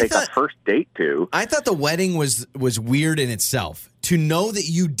deal to take a first date to. I thought the wedding was weird in itself. To know that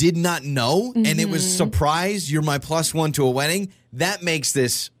you did not know, and it was surprise, you're my plus one to a wedding, that makes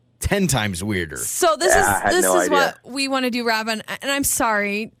this 10 times weirder. So this is what we want to do, Rob, and I'm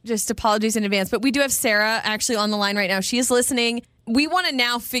sorry, just apologies in advance, but we do have Sarah actually on the line right now. She is listening. We want to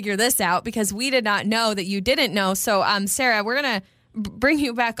now figure this out because we did not know that you didn't know. So, Sarah, we're going to bring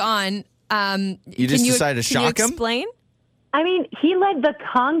you back on. You just decided to shock him? Explain? He led the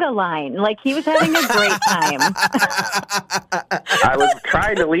conga line. He was having a great time. I was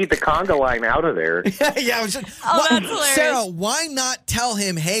trying to lead the conga line out of there. That's hilarious. Sarah, why not tell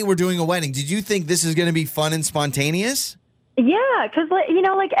him, hey, we're doing a wedding? Did you think this is going to be fun and spontaneous? Yeah, because,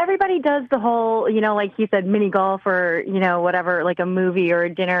 everybody does the whole, like you said, mini golf or, whatever, like a movie or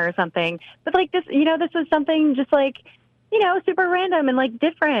a dinner or something. But, this, this was something just super random and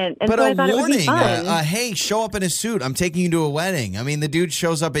different. And but so a I thought warning, it would be fun. Hey, show up in a suit. I'm taking you to a wedding. The dude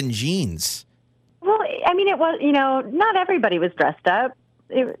shows up in jeans. Well, it was, not everybody was dressed up.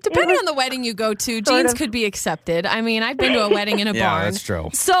 Depending on the wedding you go to, jeans could be accepted. I've been to a wedding in a barn. Yeah, that's true.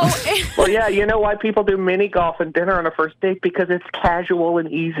 So, well, yeah, you know why people do mini golf and dinner on a first date? Because it's casual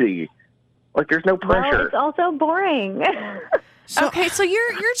and easy. Like, there's no pressure. Well, it's also boring. Okay, so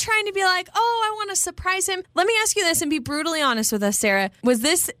you're trying to be like, oh, I want to surprise him. Let me ask you this and be brutally honest with us, Sarah. Was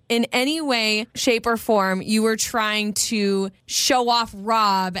this in any way, shape, or form you were trying to show off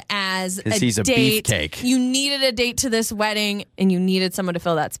Rob as a he's a date? beefcake. You needed a date to this wedding, and you needed someone to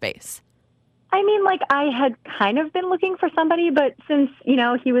fill that space. I mean, like, I had kind of been looking for somebody, but since,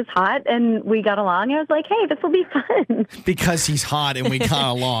 he was hot and we got along, I was like, hey, this will be fun. Because he's hot and we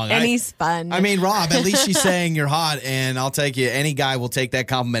got along. And he's fun. I mean, Rob, at least she's saying you're hot, and I'll take you. Any guy will take that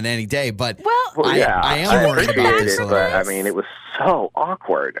compliment any day. But Well, yeah, I am worried about appreciated this. it, but I mean, it was so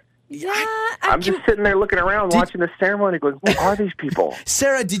awkward. Yeah, I'm just sitting there looking around, watching the ceremony, going, "Who are these people?"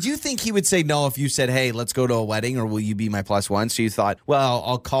 Sarah, did you think he would say no if you said, "Hey, let's go to a wedding," or will you be my plus one? So you thought, well,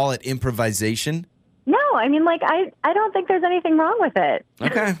 I'll call it improvisation. No, I mean, like, I don't think there's anything wrong with it.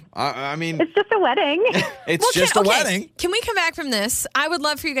 Okay, I mean, It's just a wedding. it's just a wedding. Can we come back from this? I would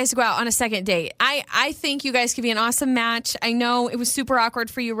love for you guys to go out on a second date. I think you guys could be an awesome match. I know it was super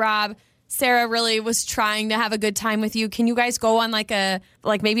awkward for you, Rob. Sarah really was trying to have a good time with you. Can you guys go on like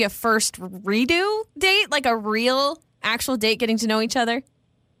maybe a first redo date, like a real actual date, getting to know each other?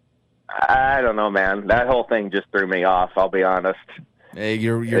 I don't know, man. That whole thing just threw me off. I'll be honest. Hey,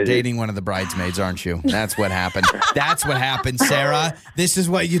 you're dating one of the bridesmaids, aren't you? That's what happened. That's what happened, Sarah. This is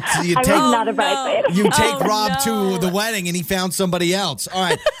what you take. I was not a bridesmaid. You take Rob to the wedding, and he found somebody else. All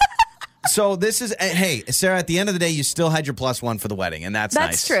right. So this is, hey, Sarah, at the end of the day, you still had your plus one for the wedding, and that's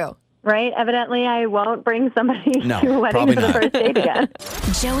nice. That's true. Right? Evidently, I won't bring somebody to a wedding probably for the not. first date again.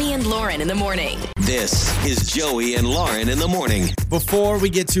 Joey and Lauren in the morning. This is Joey and Lauren in the morning. Before we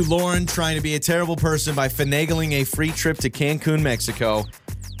get to Lauren trying to be a terrible person by finagling a free trip to Cancun, Mexico,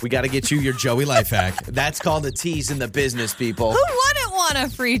 we got to get you your Joey life hack. That's called a tease in the business, people. Who wouldn't want a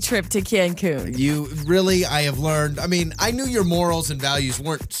free trip to Cancun? You really, I have learned. I mean, I knew your morals and values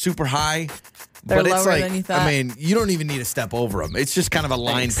weren't super high. They're but it's lower like, than you thought. I mean, you don't even need to step over them. It's just kind of a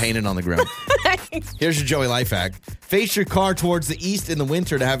line painted on the ground. Here's your Joey life hack. Face your car towards the east in the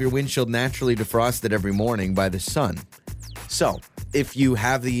winter to have your windshield naturally defrosted every morning by the sun. So, if you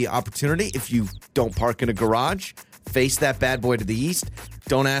have the opportunity, if you don't park in a garage, face that bad boy to the east.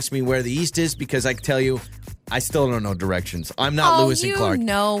 Don't ask me where the east is because I can tell you, I still don't know directions. I'm not Lewis and Clark. You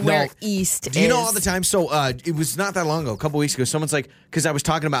know where east is. Do you know all the time? So it was not that long ago, a couple weeks ago, someone's like, because I was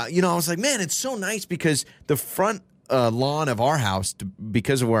talking about, I was like, man, it's so nice because the front lawn of our house,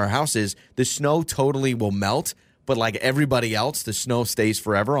 because of where our house is, the snow totally will melt. But like everybody else, the snow stays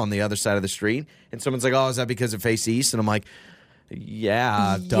forever on the other side of the street. And someone's like, oh, is that because it faces east? And I'm like,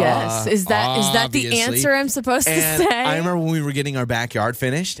 yeah, duh. Yes. Is that the answer I'm supposed to say? I remember when we were getting our backyard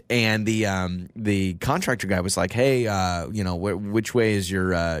finished, and the contractor guy was like, "Hey, which way is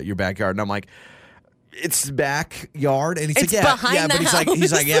your backyard?" And I'm like, "It's the backyard." And he's It's like, "Yeah, behind yeah." the But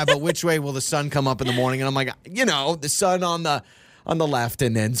he's house. like, "Yeah, but which way will the sun come up in the morning?" And I'm like, the sun on the left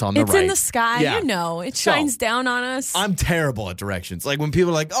and ends on the right. It's in the sky. Yeah. It shines down on us. I'm terrible at directions. Like when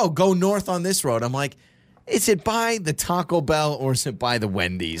people are like, "Oh, go north on this road," I'm like, is it by the Taco Bell or is it by the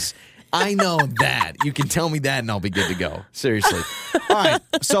Wendy's? I know that. You can tell me that and I'll be good to go. Seriously. All right.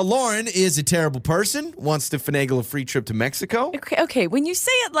 So Lauren is a terrible person, wants to finagle a free trip to Mexico. Okay. When you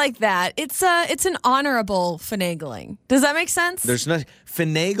say it like that, it's an honorable finagling. Does that make sense? There's no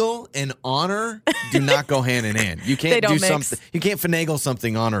finagle and honor do not go hand in hand. You can't do something. You can't finagle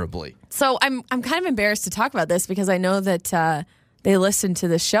something honorably. So I'm kind of embarrassed to talk about this because I know that they listen to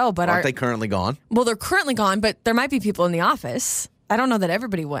the show, but aren't they currently gone? Well, they're currently gone, but there might be people in the office. I don't know that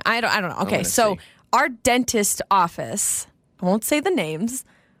everybody went. I don't know. Okay, so our dentist office, I won't say the names,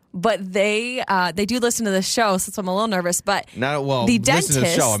 but they do listen to the show, so I'm a little nervous. But the dentist, listen to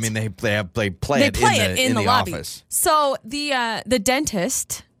the show. I mean, they play it in the lobby. office. So the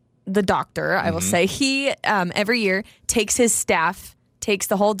dentist, the doctor, I will say, he every year takes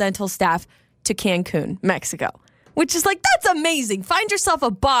the whole dental staff to Cancun, Mexico. Which is like, that's amazing. Find yourself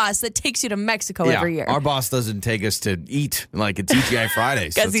a boss that takes you to Mexico every year. Our boss doesn't take us to eat like a TGI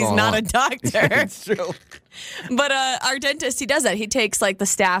Fridays. Because he's not a doctor. Yeah, it's true. But our dentist, he does that. He takes like the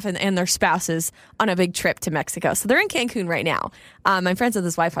staff and their spouses on a big trip to Mexico. So they're in Cancun right now. I'm friends with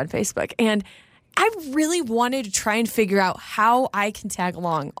his wife on Facebook. And I really wanted to try and figure out how I can tag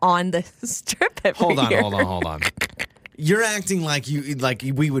along on this trip every year. Hold on. You're acting like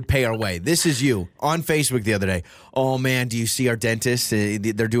we would pay our way. This is you on Facebook the other day. Oh man, do you see our dentist?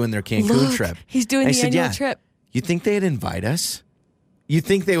 They're doing their Cancun trip. He's doing the annual trip. You think they'd invite us? You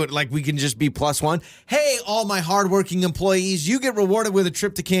think they would, like, we can just be plus one? Hey, all my hardworking employees, you get rewarded with a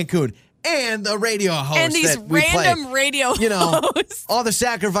trip to Cancun and a radio host. And these that we random play. radio hosts. All the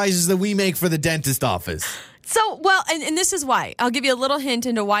sacrifices that we make for the dentist office. So, well, and this is why. I'll give you a little hint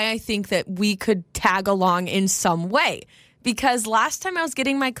into why I think that we could tag along in some way. Because last time I was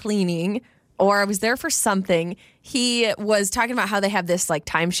getting my cleaning, or I was there for something, he was talking about how they have this like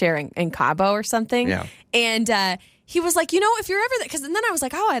timeshare in Cabo or something. Yeah. And he was like, if you're ever there, because then I was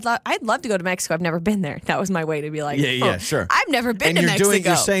like, I'd love to go to Mexico. I've never been there. That was my way to be like, sure. I've never been to Mexico.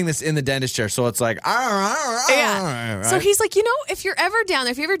 You're saying this in the dentist chair, so it's like, right? So he's like, if you're ever down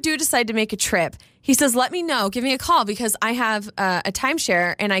there, if you ever do decide to make a trip, he says, let me know, give me a call because I have a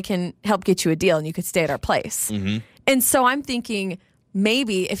timeshare and I can help get you a deal and you could stay at our place. Mm-hmm. And so I'm thinking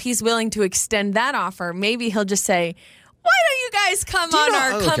maybe if he's willing to extend that offer, maybe he'll just say, why don't you guys come on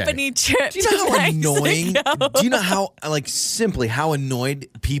our company trip? Do you know how annoying? Do you know how, simply how annoyed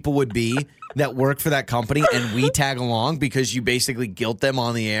people would be that work for that company and we tag along because you basically guilt them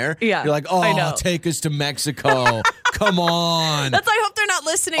on the air? Yeah. You're like, take us to Mexico. Come on. That's why I hope they're not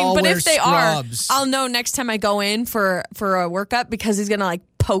listening. But if they are, I'll know next time I go in for a workup because he's going to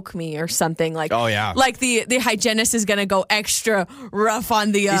poke me or something. Like the hygienist is going to go extra rough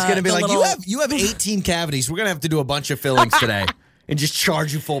on the he's going to be like, you have 18 cavities. We're going to have to do a bunch of fillings today and just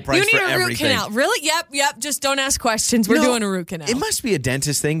charge you full price for everything. You need a root canal. Really? Yep. Just don't ask questions. We're doing a root canal. It must be a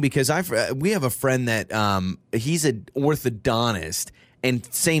dentist thing because we have a friend that he's an orthodontist and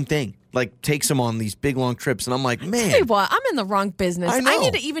same thing. Takes him on these big long trips, and I'm like, man. Tell you what, I'm in the wrong business. I know. I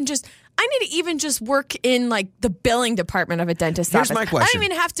need to even just work in the billing department of a dentist's office. Here's my question. I don't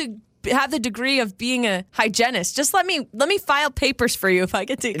even have to have the degree of being a hygienist. Just let me file papers for you if I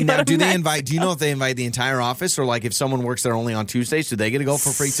get to go now, to do they invite? Do you know if they invite the entire office, or if someone works there only on Tuesdays, do they get to go for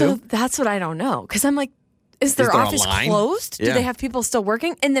free too? That's what I don't know because I'm like. Is their office closed? Yeah. Do they have people still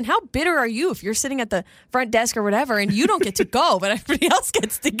working? And then how bitter are you if you're sitting at the front desk or whatever and you don't get to go, but everybody else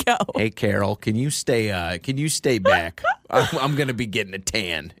gets to go? Hey, Carol, can you stay back? I'm going to be getting a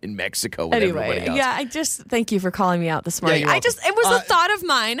tan in Mexico with everybody else. Yeah, I just thank you for calling me out this morning. It was a thought of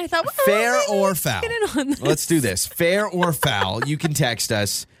mine. I thought, fair or foul? Let's do this. Fair or foul? You can text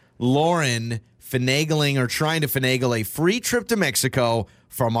us. Lauren finagling or trying to finagle a free trip to Mexico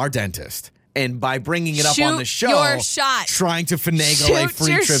from our dentist. And by bringing it up on the show, trying to finagle a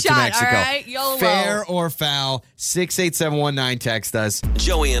free trip to Mexico. All right? YOLO. Fair or foul? 68719, text us.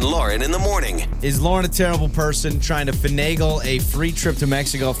 Joey and Lauren in the morning. Is Lauren a terrible person trying to finagle a free trip to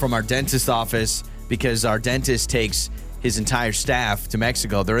Mexico from our dentist office because our dentist takes his entire staff to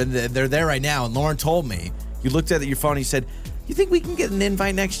Mexico? They're there right now. And Lauren told me, you looked at your phone and you said, you think we can get an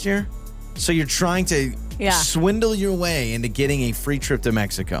invite next year? So you're trying to swindle your way into getting a free trip to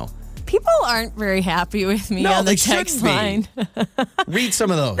Mexico. People aren't very happy with me on the text line. Read some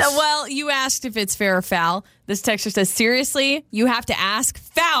of those. Well, you asked if it's fair or foul. This texter says, seriously, you have to ask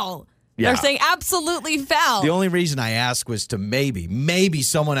foul. Yeah. They're saying absolutely foul. The only reason I asked was to maybe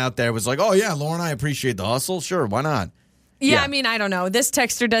someone out there was like, oh, yeah, Lauren, I appreciate the hustle. Sure, why not? Yeah, I mean, I don't know. This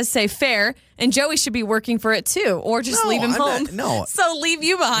texter does say fair, and Joey should be working for it too, or just leave him home. No. So leave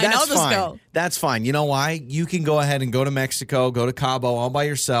you behind. I'll just go. That's fine. You know why? You can go ahead and go to Mexico, go to Cabo all by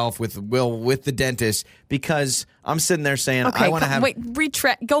yourself with the dentist because I'm sitting there saying, I want to have... Wait,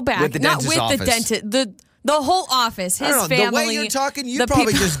 go back. With the Not dentist's with office. the dentist. The whole office, his family. The way you're talking, you'd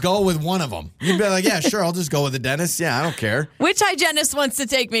probably just go with one of them. You'd be like, yeah, sure, I'll just go with the dentist. Yeah, I don't care. Which hygienist wants to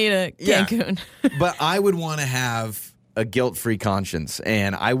take me to Cancun? Yeah. But I would want to have a guilt-free conscience,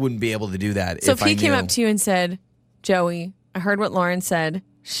 and I wouldn't be able to do that if he came up to you and said, Joey, I heard what Lauren said.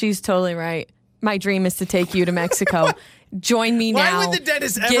 She's totally right. My dream is to take you to Mexico. Join me now. Why would the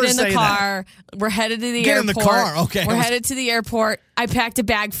dentist ever Get in the say car. That? We're headed to the Get airport. in the car, okay. We're headed to the airport. I packed a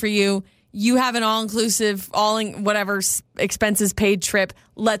bag for you. You have an all-inclusive, whatever expenses paid trip.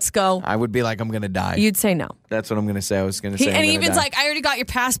 Let's go. I would be like, I'm going to die. You'd say no. That's what I'm going to say. I was going to say And even's like, I already got your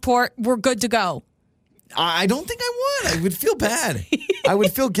passport. We're good to go. I don't think I would. I would feel bad. I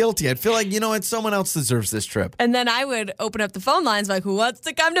would feel guilty. I'd feel like, someone else deserves this trip. And then I would open up the phone lines like, who wants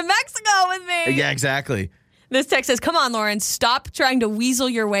to come to Mexico with me? Yeah, exactly. This text says, come on, Lauren, stop trying to weasel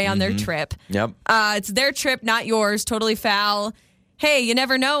your way on their trip. Yep. It's their trip, not yours. Totally foul. Hey, you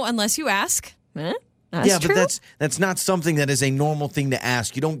never know unless you ask. That's true. But that's not something that is a normal thing to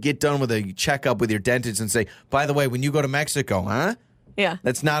ask. You don't get done with a checkup with your dentist and say, by the way, when you go to Mexico, huh? Yeah.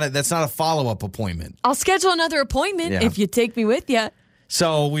 That's not a follow-up appointment. I'll schedule another appointment if you take me with you.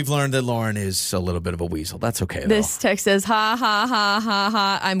 So we've learned that Lauren is a little bit of a weasel. That's okay, though. This text says, ha, ha, ha, ha,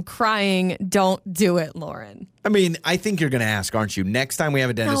 ha. I'm crying. Don't do it, Lauren. I mean, I think you're going to ask, aren't you? Next time we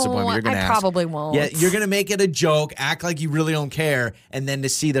have a dentist appointment, you're going to ask. I probably won't. Yeah, you're going to make it a joke, act like you really don't care, and then to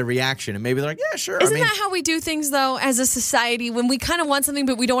see the reaction. And maybe they're like, yeah, sure. Isn't that how we do things, though, as a society? When we kind of want something,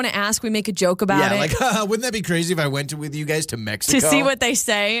 but we don't want to ask, we make a joke about it. Yeah, like, wouldn't that be crazy if I went with you guys to Mexico? To see what they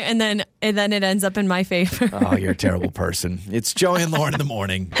say, and then it ends up in my favor. Oh, you're a terrible person. It's Joey and Lauren in the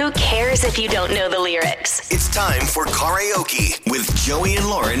morning. Who cares if you don't know the lyrics? It's time for karaoke with Joey and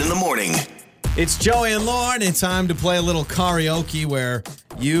Lauren in the morning. It's Joey and Lauren. It's time to play a little karaoke where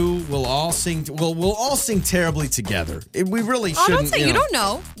you will all sing. Well, we'll all sing terribly together. We really shouldn't. Don't say you don't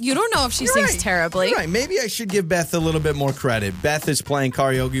know. You don't know if she sings terribly. You're right. Maybe I should give Beth a little bit more credit. Beth is playing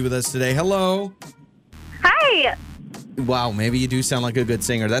karaoke with us today. Hello. Hi. Wow, maybe you do sound like a good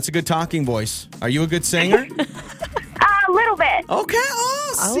singer. That's a good talking voice. Are you a good singer? A little bit. Okay.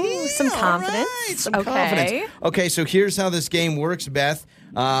 Oh, see? Some confidence. Right. Some confidence. Okay, so here's how this game works, Beth.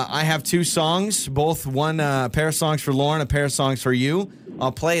 I have two songs, both one pair of songs for Lauren, a pair of songs for you.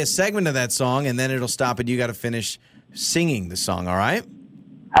 I'll play a segment of that song, and then it'll stop, and you got to finish singing the song, all right?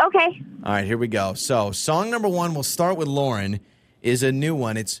 Okay. All right, here we go. So song number one, we'll start with Lauren, is a new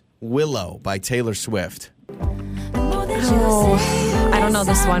one. It's Willow by Taylor Swift. Oh, I don't know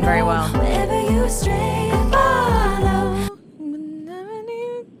this one very well.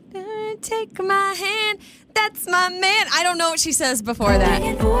 Take my hand, that's my man. I don't know what she says before that.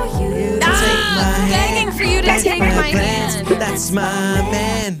 Begging for you to take my hand. That's my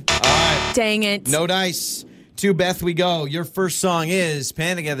man. All right. Dang it. No dice. To Beth we go. Your first song is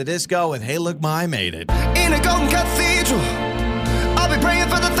Panic at the Disco with Hey Look Ma, I Made It. In a golden cathedral, I'll be praying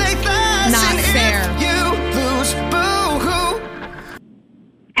for the faithless. Not and fair. If you lose, boo-hoo.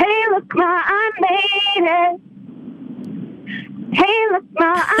 Hey, look, Ma, I made it. Hey, look,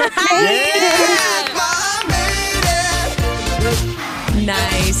 Ma, I made it.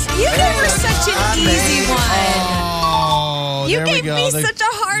 Nice. You gave her such an easy one. Oh, You there we gave go. me such a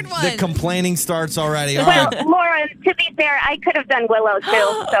hard one. The complaining starts already. All Well, right. Lauren, to be fair, I could have done Willow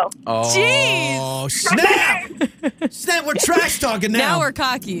too. So. Oh, snap! Snap! We're trash talking now. Now we're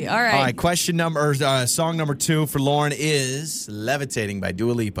cocky. All right. All right. Question number, song number two for Lauren is "Levitating" by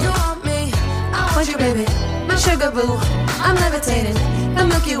Dua Lipa. Want me, I want you, baby. My sugar boo, I'm levitating. The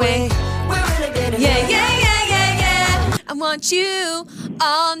Milky Way, we're renegading. Yeah, yeah, yeah, yeah, yeah. I want you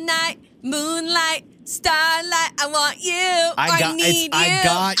all night, moonlight, starlight. I want you. I need you. I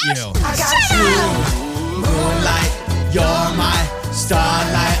got you. I got you. Moonlight, you're my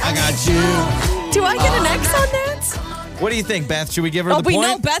starlight. I got you. Do I get an X on that? What do you think, Beth? Should we give her Oh, the we point?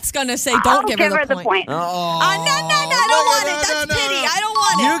 know Beth's gonna say don't I'll give her the point. point. Oh. No, I don't want it. That's pity. I don't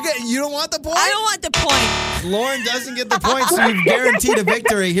want it. You don't want the point? I don't want the point. Lauren doesn't get the point, so you've guaranteed a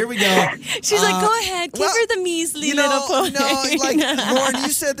victory. Here we go. She's like, go ahead, give her the measly little point. No, like, Lauren, you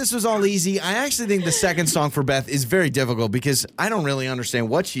said this was all easy. I actually think the second song for Beth is very difficult because I don't really understand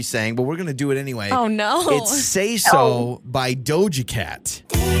what she's saying, but we're going to do it anyway. Oh, no. It's Say So by Doja Cat.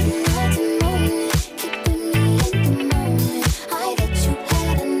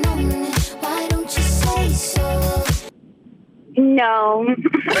 No.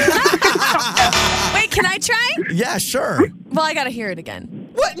 Wait, can I try? Yeah, sure. Well, I gotta hear it again.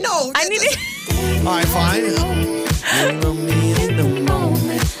 What? No. I need to. All right, fine. You know me in the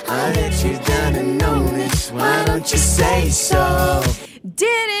moment. I bet you down to notice. Why don't you say so?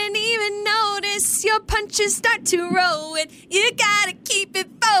 Didn't even notice your punches start to roll it. You gotta keep it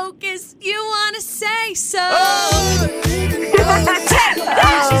focused. You wanna say so. Oh,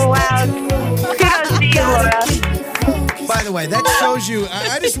 wow. Kudos to you, Laura. By the way, that shows you,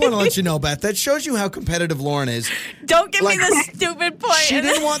 I just want to let you know, Beth, that shows you how competitive Lauren is. Don't give me the stupid point. She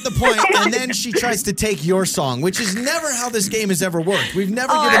didn't want the point, and then she tries to take your song, which is never how this game has ever worked. We've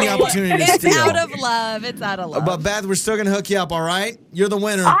never given the opportunity to steal. It's out of love. It's out of love. But Beth, we're still going to hook you up, all right? You're the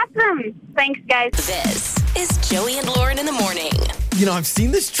winner. Awesome. Thanks, guys. This is Joey and Lauren in the morning. You know, I've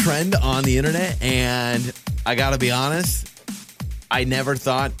seen this trend on the internet, and I got to be honest, I never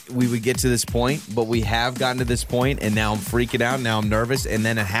thought we would get to this point, but we have gotten to this point, and now I'm freaking out. Now I'm nervous, and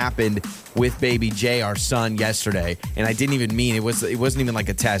then it happened with baby Jay, our son, yesterday, and I didn't even mean it wasn't even like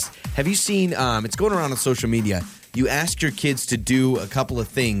a test. Have you seen? It's going around on social media. You ask your kids to do a couple of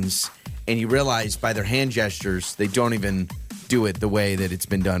things, and you realize by their hand gestures they don't even do it the way that it's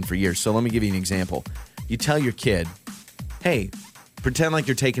been done for years. So let me give you an example. You tell your kid, "Hey, pretend like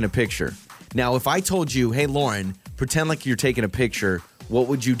you're taking a picture." Now, if I told you, "Hey, Lauren, pretend like you're taking a picture," what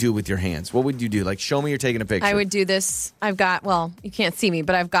would you do with your hands? What would you do? Like, show me you're taking a picture. I would do this. I've got, well, you can't see me,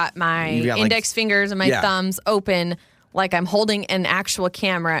 but I've got my You got, index fingers and my thumbs open like I'm holding an actual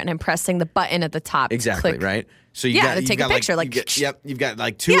camera and I'm pressing the button at the top. Exactly, Click. right? So to take a picture. You've got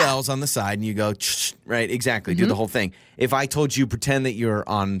like two L's on the side, and you go, right? Exactly. Do the whole thing. If I told you, pretend that you're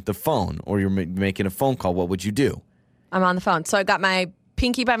on the phone or you're making a phone call, what would you do? I'm on the phone. So I got my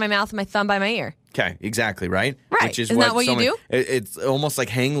pinky by my mouth and my thumb by my ear. Okay, exactly, right? Right. Which is Isn't that what you do? It's almost like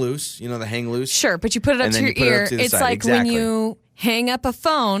hang loose. You know the hang loose? Sure, but you put it up to your ear. It's like when you hang up a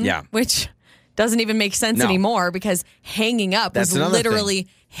phone, which doesn't even make sense anymore because hanging up is literally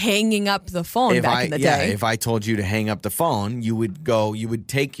hanging up the phone back in the day. Yeah, if I told you to hang up the phone, you would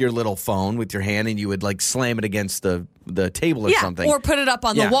take your little phone with your hand and you would like slam it against the table or something. Or put it up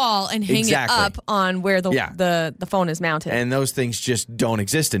on the wall and hang it up on where the phone is mounted. And those things just don't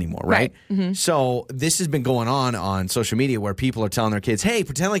exist anymore, right? Mm-hmm. So this has been going on social media where people are telling their kids, hey,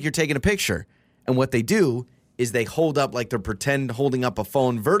 pretend like you're taking a picture. And what they do is they hold up like they're pretend holding up a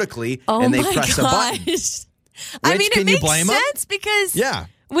phone vertically and they press a button. I mean, it makes blame sense because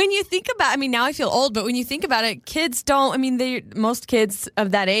when you think about, I mean, now I feel old, but when you think about it, kids don't, I mean, most kids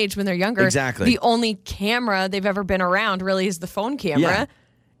of that age when they're younger, the only camera they've ever been around really is the phone camera. Yeah,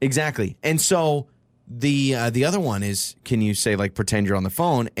 exactly. And so the other one is, can you say like pretend you're on the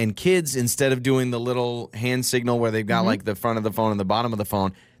phone? And kids, instead of doing the little hand signal where they've got like the front of the phone and the bottom of the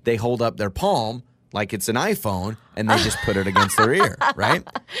phone, they hold up their palm like it's an iPhone and they just put it against their ear, right?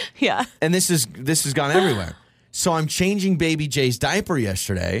 Yeah. And this has gone everywhere. So I'm changing baby Jay's diaper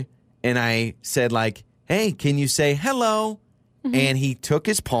yesterday, and I said, like, hey, can you say hello? Mm-hmm. And he took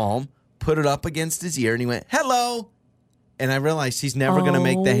his palm, put it up against his ear, and he went, hello. And I realized he's never going to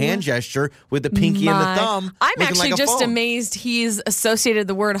make the hand gesture with the pinky and the thumb. I'm actually like just phone. amazed he's associated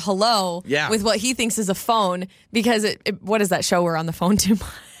the word hello with what he thinks is a phone because what is that show we're on the phone too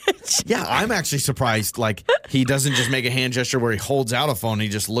much? Yeah, I'm actually surprised. Like, he doesn't just make a hand gesture where he holds out a phone. He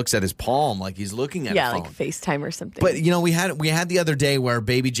just looks at his palm like he's looking at a phone. Yeah, like FaceTime or something. But, you know, we had the other day where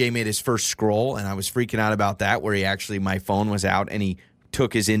baby Jay made his first scroll, and I was freaking out about that, where my phone was out, and he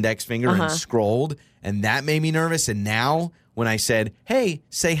took his index finger and scrolled, and that made me nervous. And now, when I said, hey,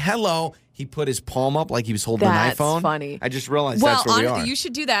 say hello, he put his palm up like he was holding an iPhone. That's funny. I just realized that's where we are. You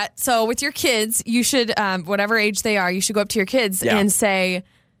should do that. So with your kids, you should, whatever age they are, you should go up to your kids and say,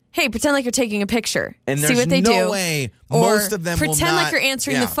 hey, pretend like you're taking a picture. And see what they no do. Way most of them will not. Pretend like you're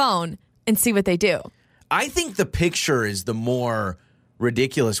answering the phone and see what they do. I think the picture is the more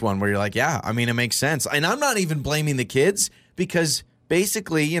ridiculous one where you're like, yeah, I mean, it makes sense. And I'm not even blaming the kids because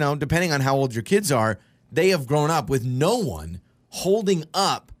basically, you know, depending on how old your kids are, they have grown up with no one holding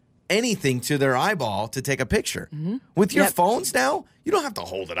up anything to their eyeball to take a picture. Mm-hmm. With your phones now, you don't have to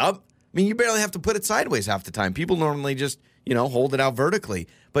hold it up. I mean, you barely have to put it sideways half the time. People normally just, you know, hold it out vertically.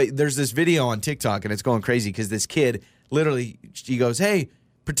 But there's this video on TikTok, and it's going crazy because this kid literally, he goes, hey,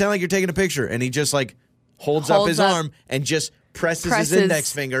 pretend like you're taking a picture. And he just, like, holds up his arm and just presses his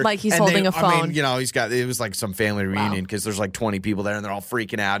index finger. Like he's holding a phone. I mean, you know, it was like some family reunion because there's like 20 people there, and they're all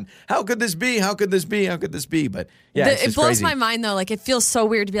freaking out. How could this be? How could this be? How could this be? But, yeah, it blows my mind, though. Like, it feels so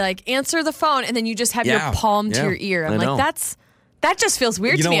weird to be like, answer the phone, and then you just have your palm to your ear. I'm like, that just feels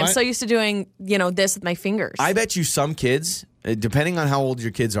weird to me. I'm so used to doing, you know, this with my fingers. I bet you some kids, depending on how old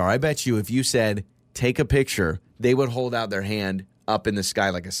your kids are, I bet you if you said, take a picture, they would hold out their hand up in the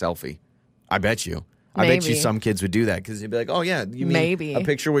sky like a selfie. I bet you. I bet you some kids would do that because they'd be like, oh, yeah, you mean a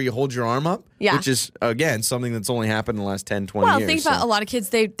picture where you hold your arm up? Yeah. Which is, again, something that's only happened in the last 10, 20 years. Well, think about a lot of kids.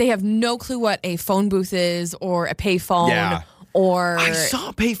 They have no clue what a phone booth is or a pay phone. Yeah. Or I saw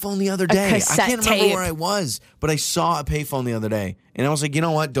a payphone the other day. I can't remember where I was, but I saw a payphone the other day. And I was like, you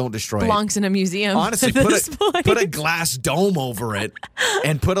know what? Don't destroy it. Belongs in a museum. Honestly, put a glass dome over it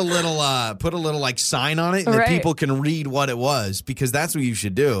and put a little like sign on it and that people can read what it was, because that's what you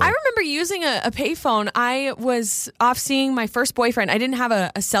should do. I remember using a payphone. I was off seeing my first boyfriend. I didn't have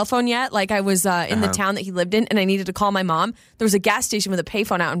a cell phone yet. Like, I was in the town that he lived in, and I needed to call my mom. There was a gas station with a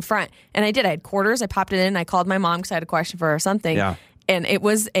payphone out in front, and I did. I had quarters. I popped it in. I called my mom because I had a question for her or something. Yeah. And it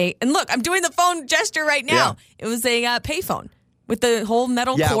was and look, I'm doing the phone gesture right now. Yeah. It was a payphone with the whole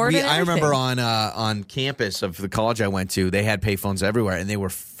metal cord and everything. I remember on campus of the college I went to, they had payphones everywhere, and they were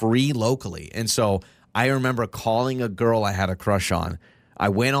free locally. And so I remember calling a girl I had a crush on. I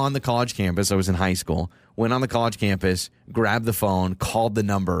went on the college campus. I was in high school. Went on the college campus, grabbed the phone, called the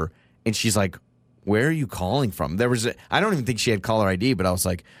number, and she's like, where are you calling from? I don't even think she had caller ID, but I was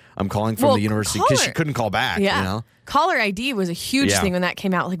like, I'm calling from the university, because she couldn't call back. Yeah. You know? Caller ID was a huge thing when that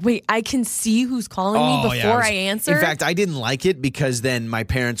came out. Like, wait, I can see who's calling me before I answer? In fact, I didn't like it because then my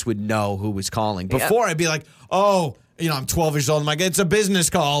parents would know who was calling. Before, I'd be like, oh, I'm 12 years old. I'm like, it's a business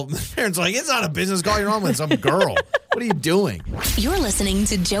call. My parents are like, it's not a business call. You're on with some girl. What are you doing? You're listening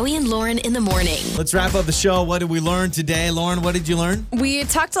to Joey and Lauren in the morning. Let's wrap up the show. What did we learn today? Lauren, what did you learn? We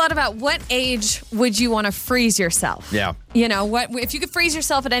talked a lot about what age would you want to freeze yourself? Yeah. What if you could freeze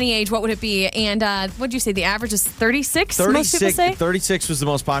yourself at any age, what would it be? And what did you say? The average is 36? 36, most people say? 36 was the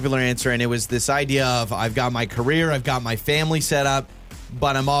most popular answer, and it was this idea of I've got my career, I've got my family set up,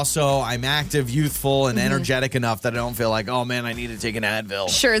 but I'm active, youthful, and energetic enough that I don't feel like, oh, man, I need to take an Advil.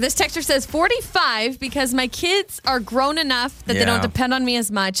 Sure. This texter says 45 because my kids are grown enough that they don't depend on me as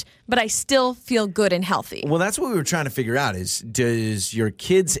much, but I still feel good and healthy. Well, that's what we were trying to figure out is, does your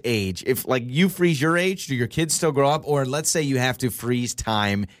kids age, if like you freeze your age, do your kids still grow up? Or let's say you have to freeze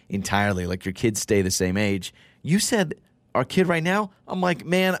time entirely, like your kids stay the same age. You said our kid right now, I'm like,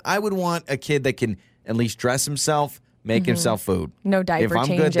 man, I would want a kid that can at least dress himself, make himself food. No diaper if I'm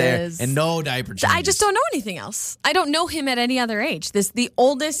changes. Good there, and no diaper changes. I just don't know anything else. I don't know him at any other age. The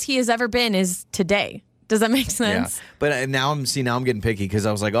oldest he has ever been is today. Does that make sense? Yeah. But now I'm getting picky because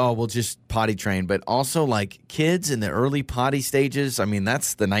I was like, oh, we'll just potty train. But also, like, kids in the early potty stages, I mean,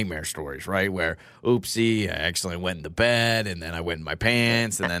 that's the nightmare stories, right? Where, oopsie, I accidentally went in the bed, and then I went in my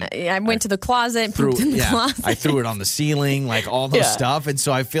pants, and then I went to the closet and pooped in the closet. I threw it on the ceiling, like all those stuff. And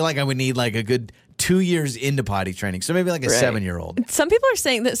so I feel like I would need like a good 2 years into potty training. So maybe like a 7-year-old. Some people are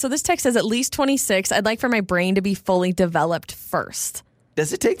saying that, so this text says at least 26. I'd like for my brain to be fully developed first.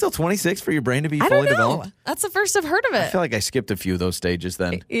 Does it take till 26 for your brain to be fully fully developed? That's the first I've heard of it. I feel like I skipped a few of those stages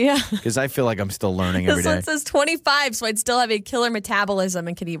then. Yeah. Because I feel like I'm still learning every day. This one says 25, so I'd still have a killer metabolism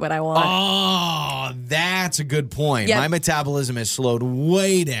and could eat what I want. Oh, that's a good point. Yep. My metabolism has slowed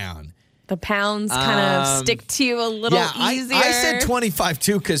way down. The pounds kind of stick to you a little easier. I said 25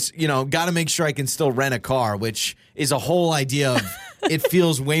 too because, got to make sure I can still rent a car, which is a whole idea of it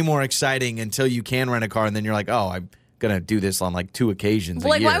feels way more exciting until you can rent a car and then you're like, oh, I'm going to do this on like 2 occasions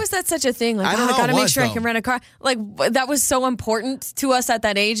a year. Why was that such a thing? Like, I got to make sure I can rent a car. Like, that was so important to us at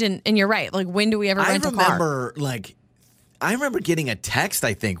that age. And you're right. Like, when do we ever rent a car? I remember getting a text,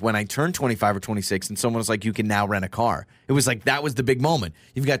 I think, when I turned 25 or 26, and someone was like, you can now rent a car. It was like, that was the big moment.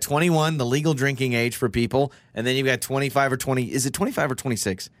 You've got 21, the legal drinking age for people, and then you've got 25 or 20. Is it 25 or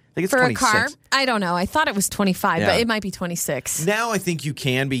 26? I think it's for 26. A car? I don't know. I thought it was 25, but it might be 26. Now I think you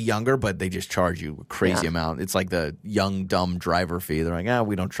can be younger, but they just charge you a crazy amount. It's like the young, dumb driver fee. They're like,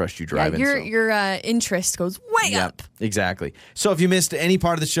 we don't trust you driving. Your interest goes way up. Exactly. So if you missed any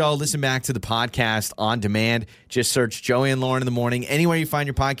part of the show, listen back to the podcast on demand. Just search Joey and Lauren in the morning. Anywhere you find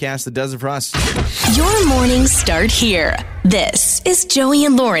your podcast, that does it for us. Your mornings start here. This is Joey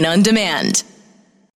and Lauren on demand.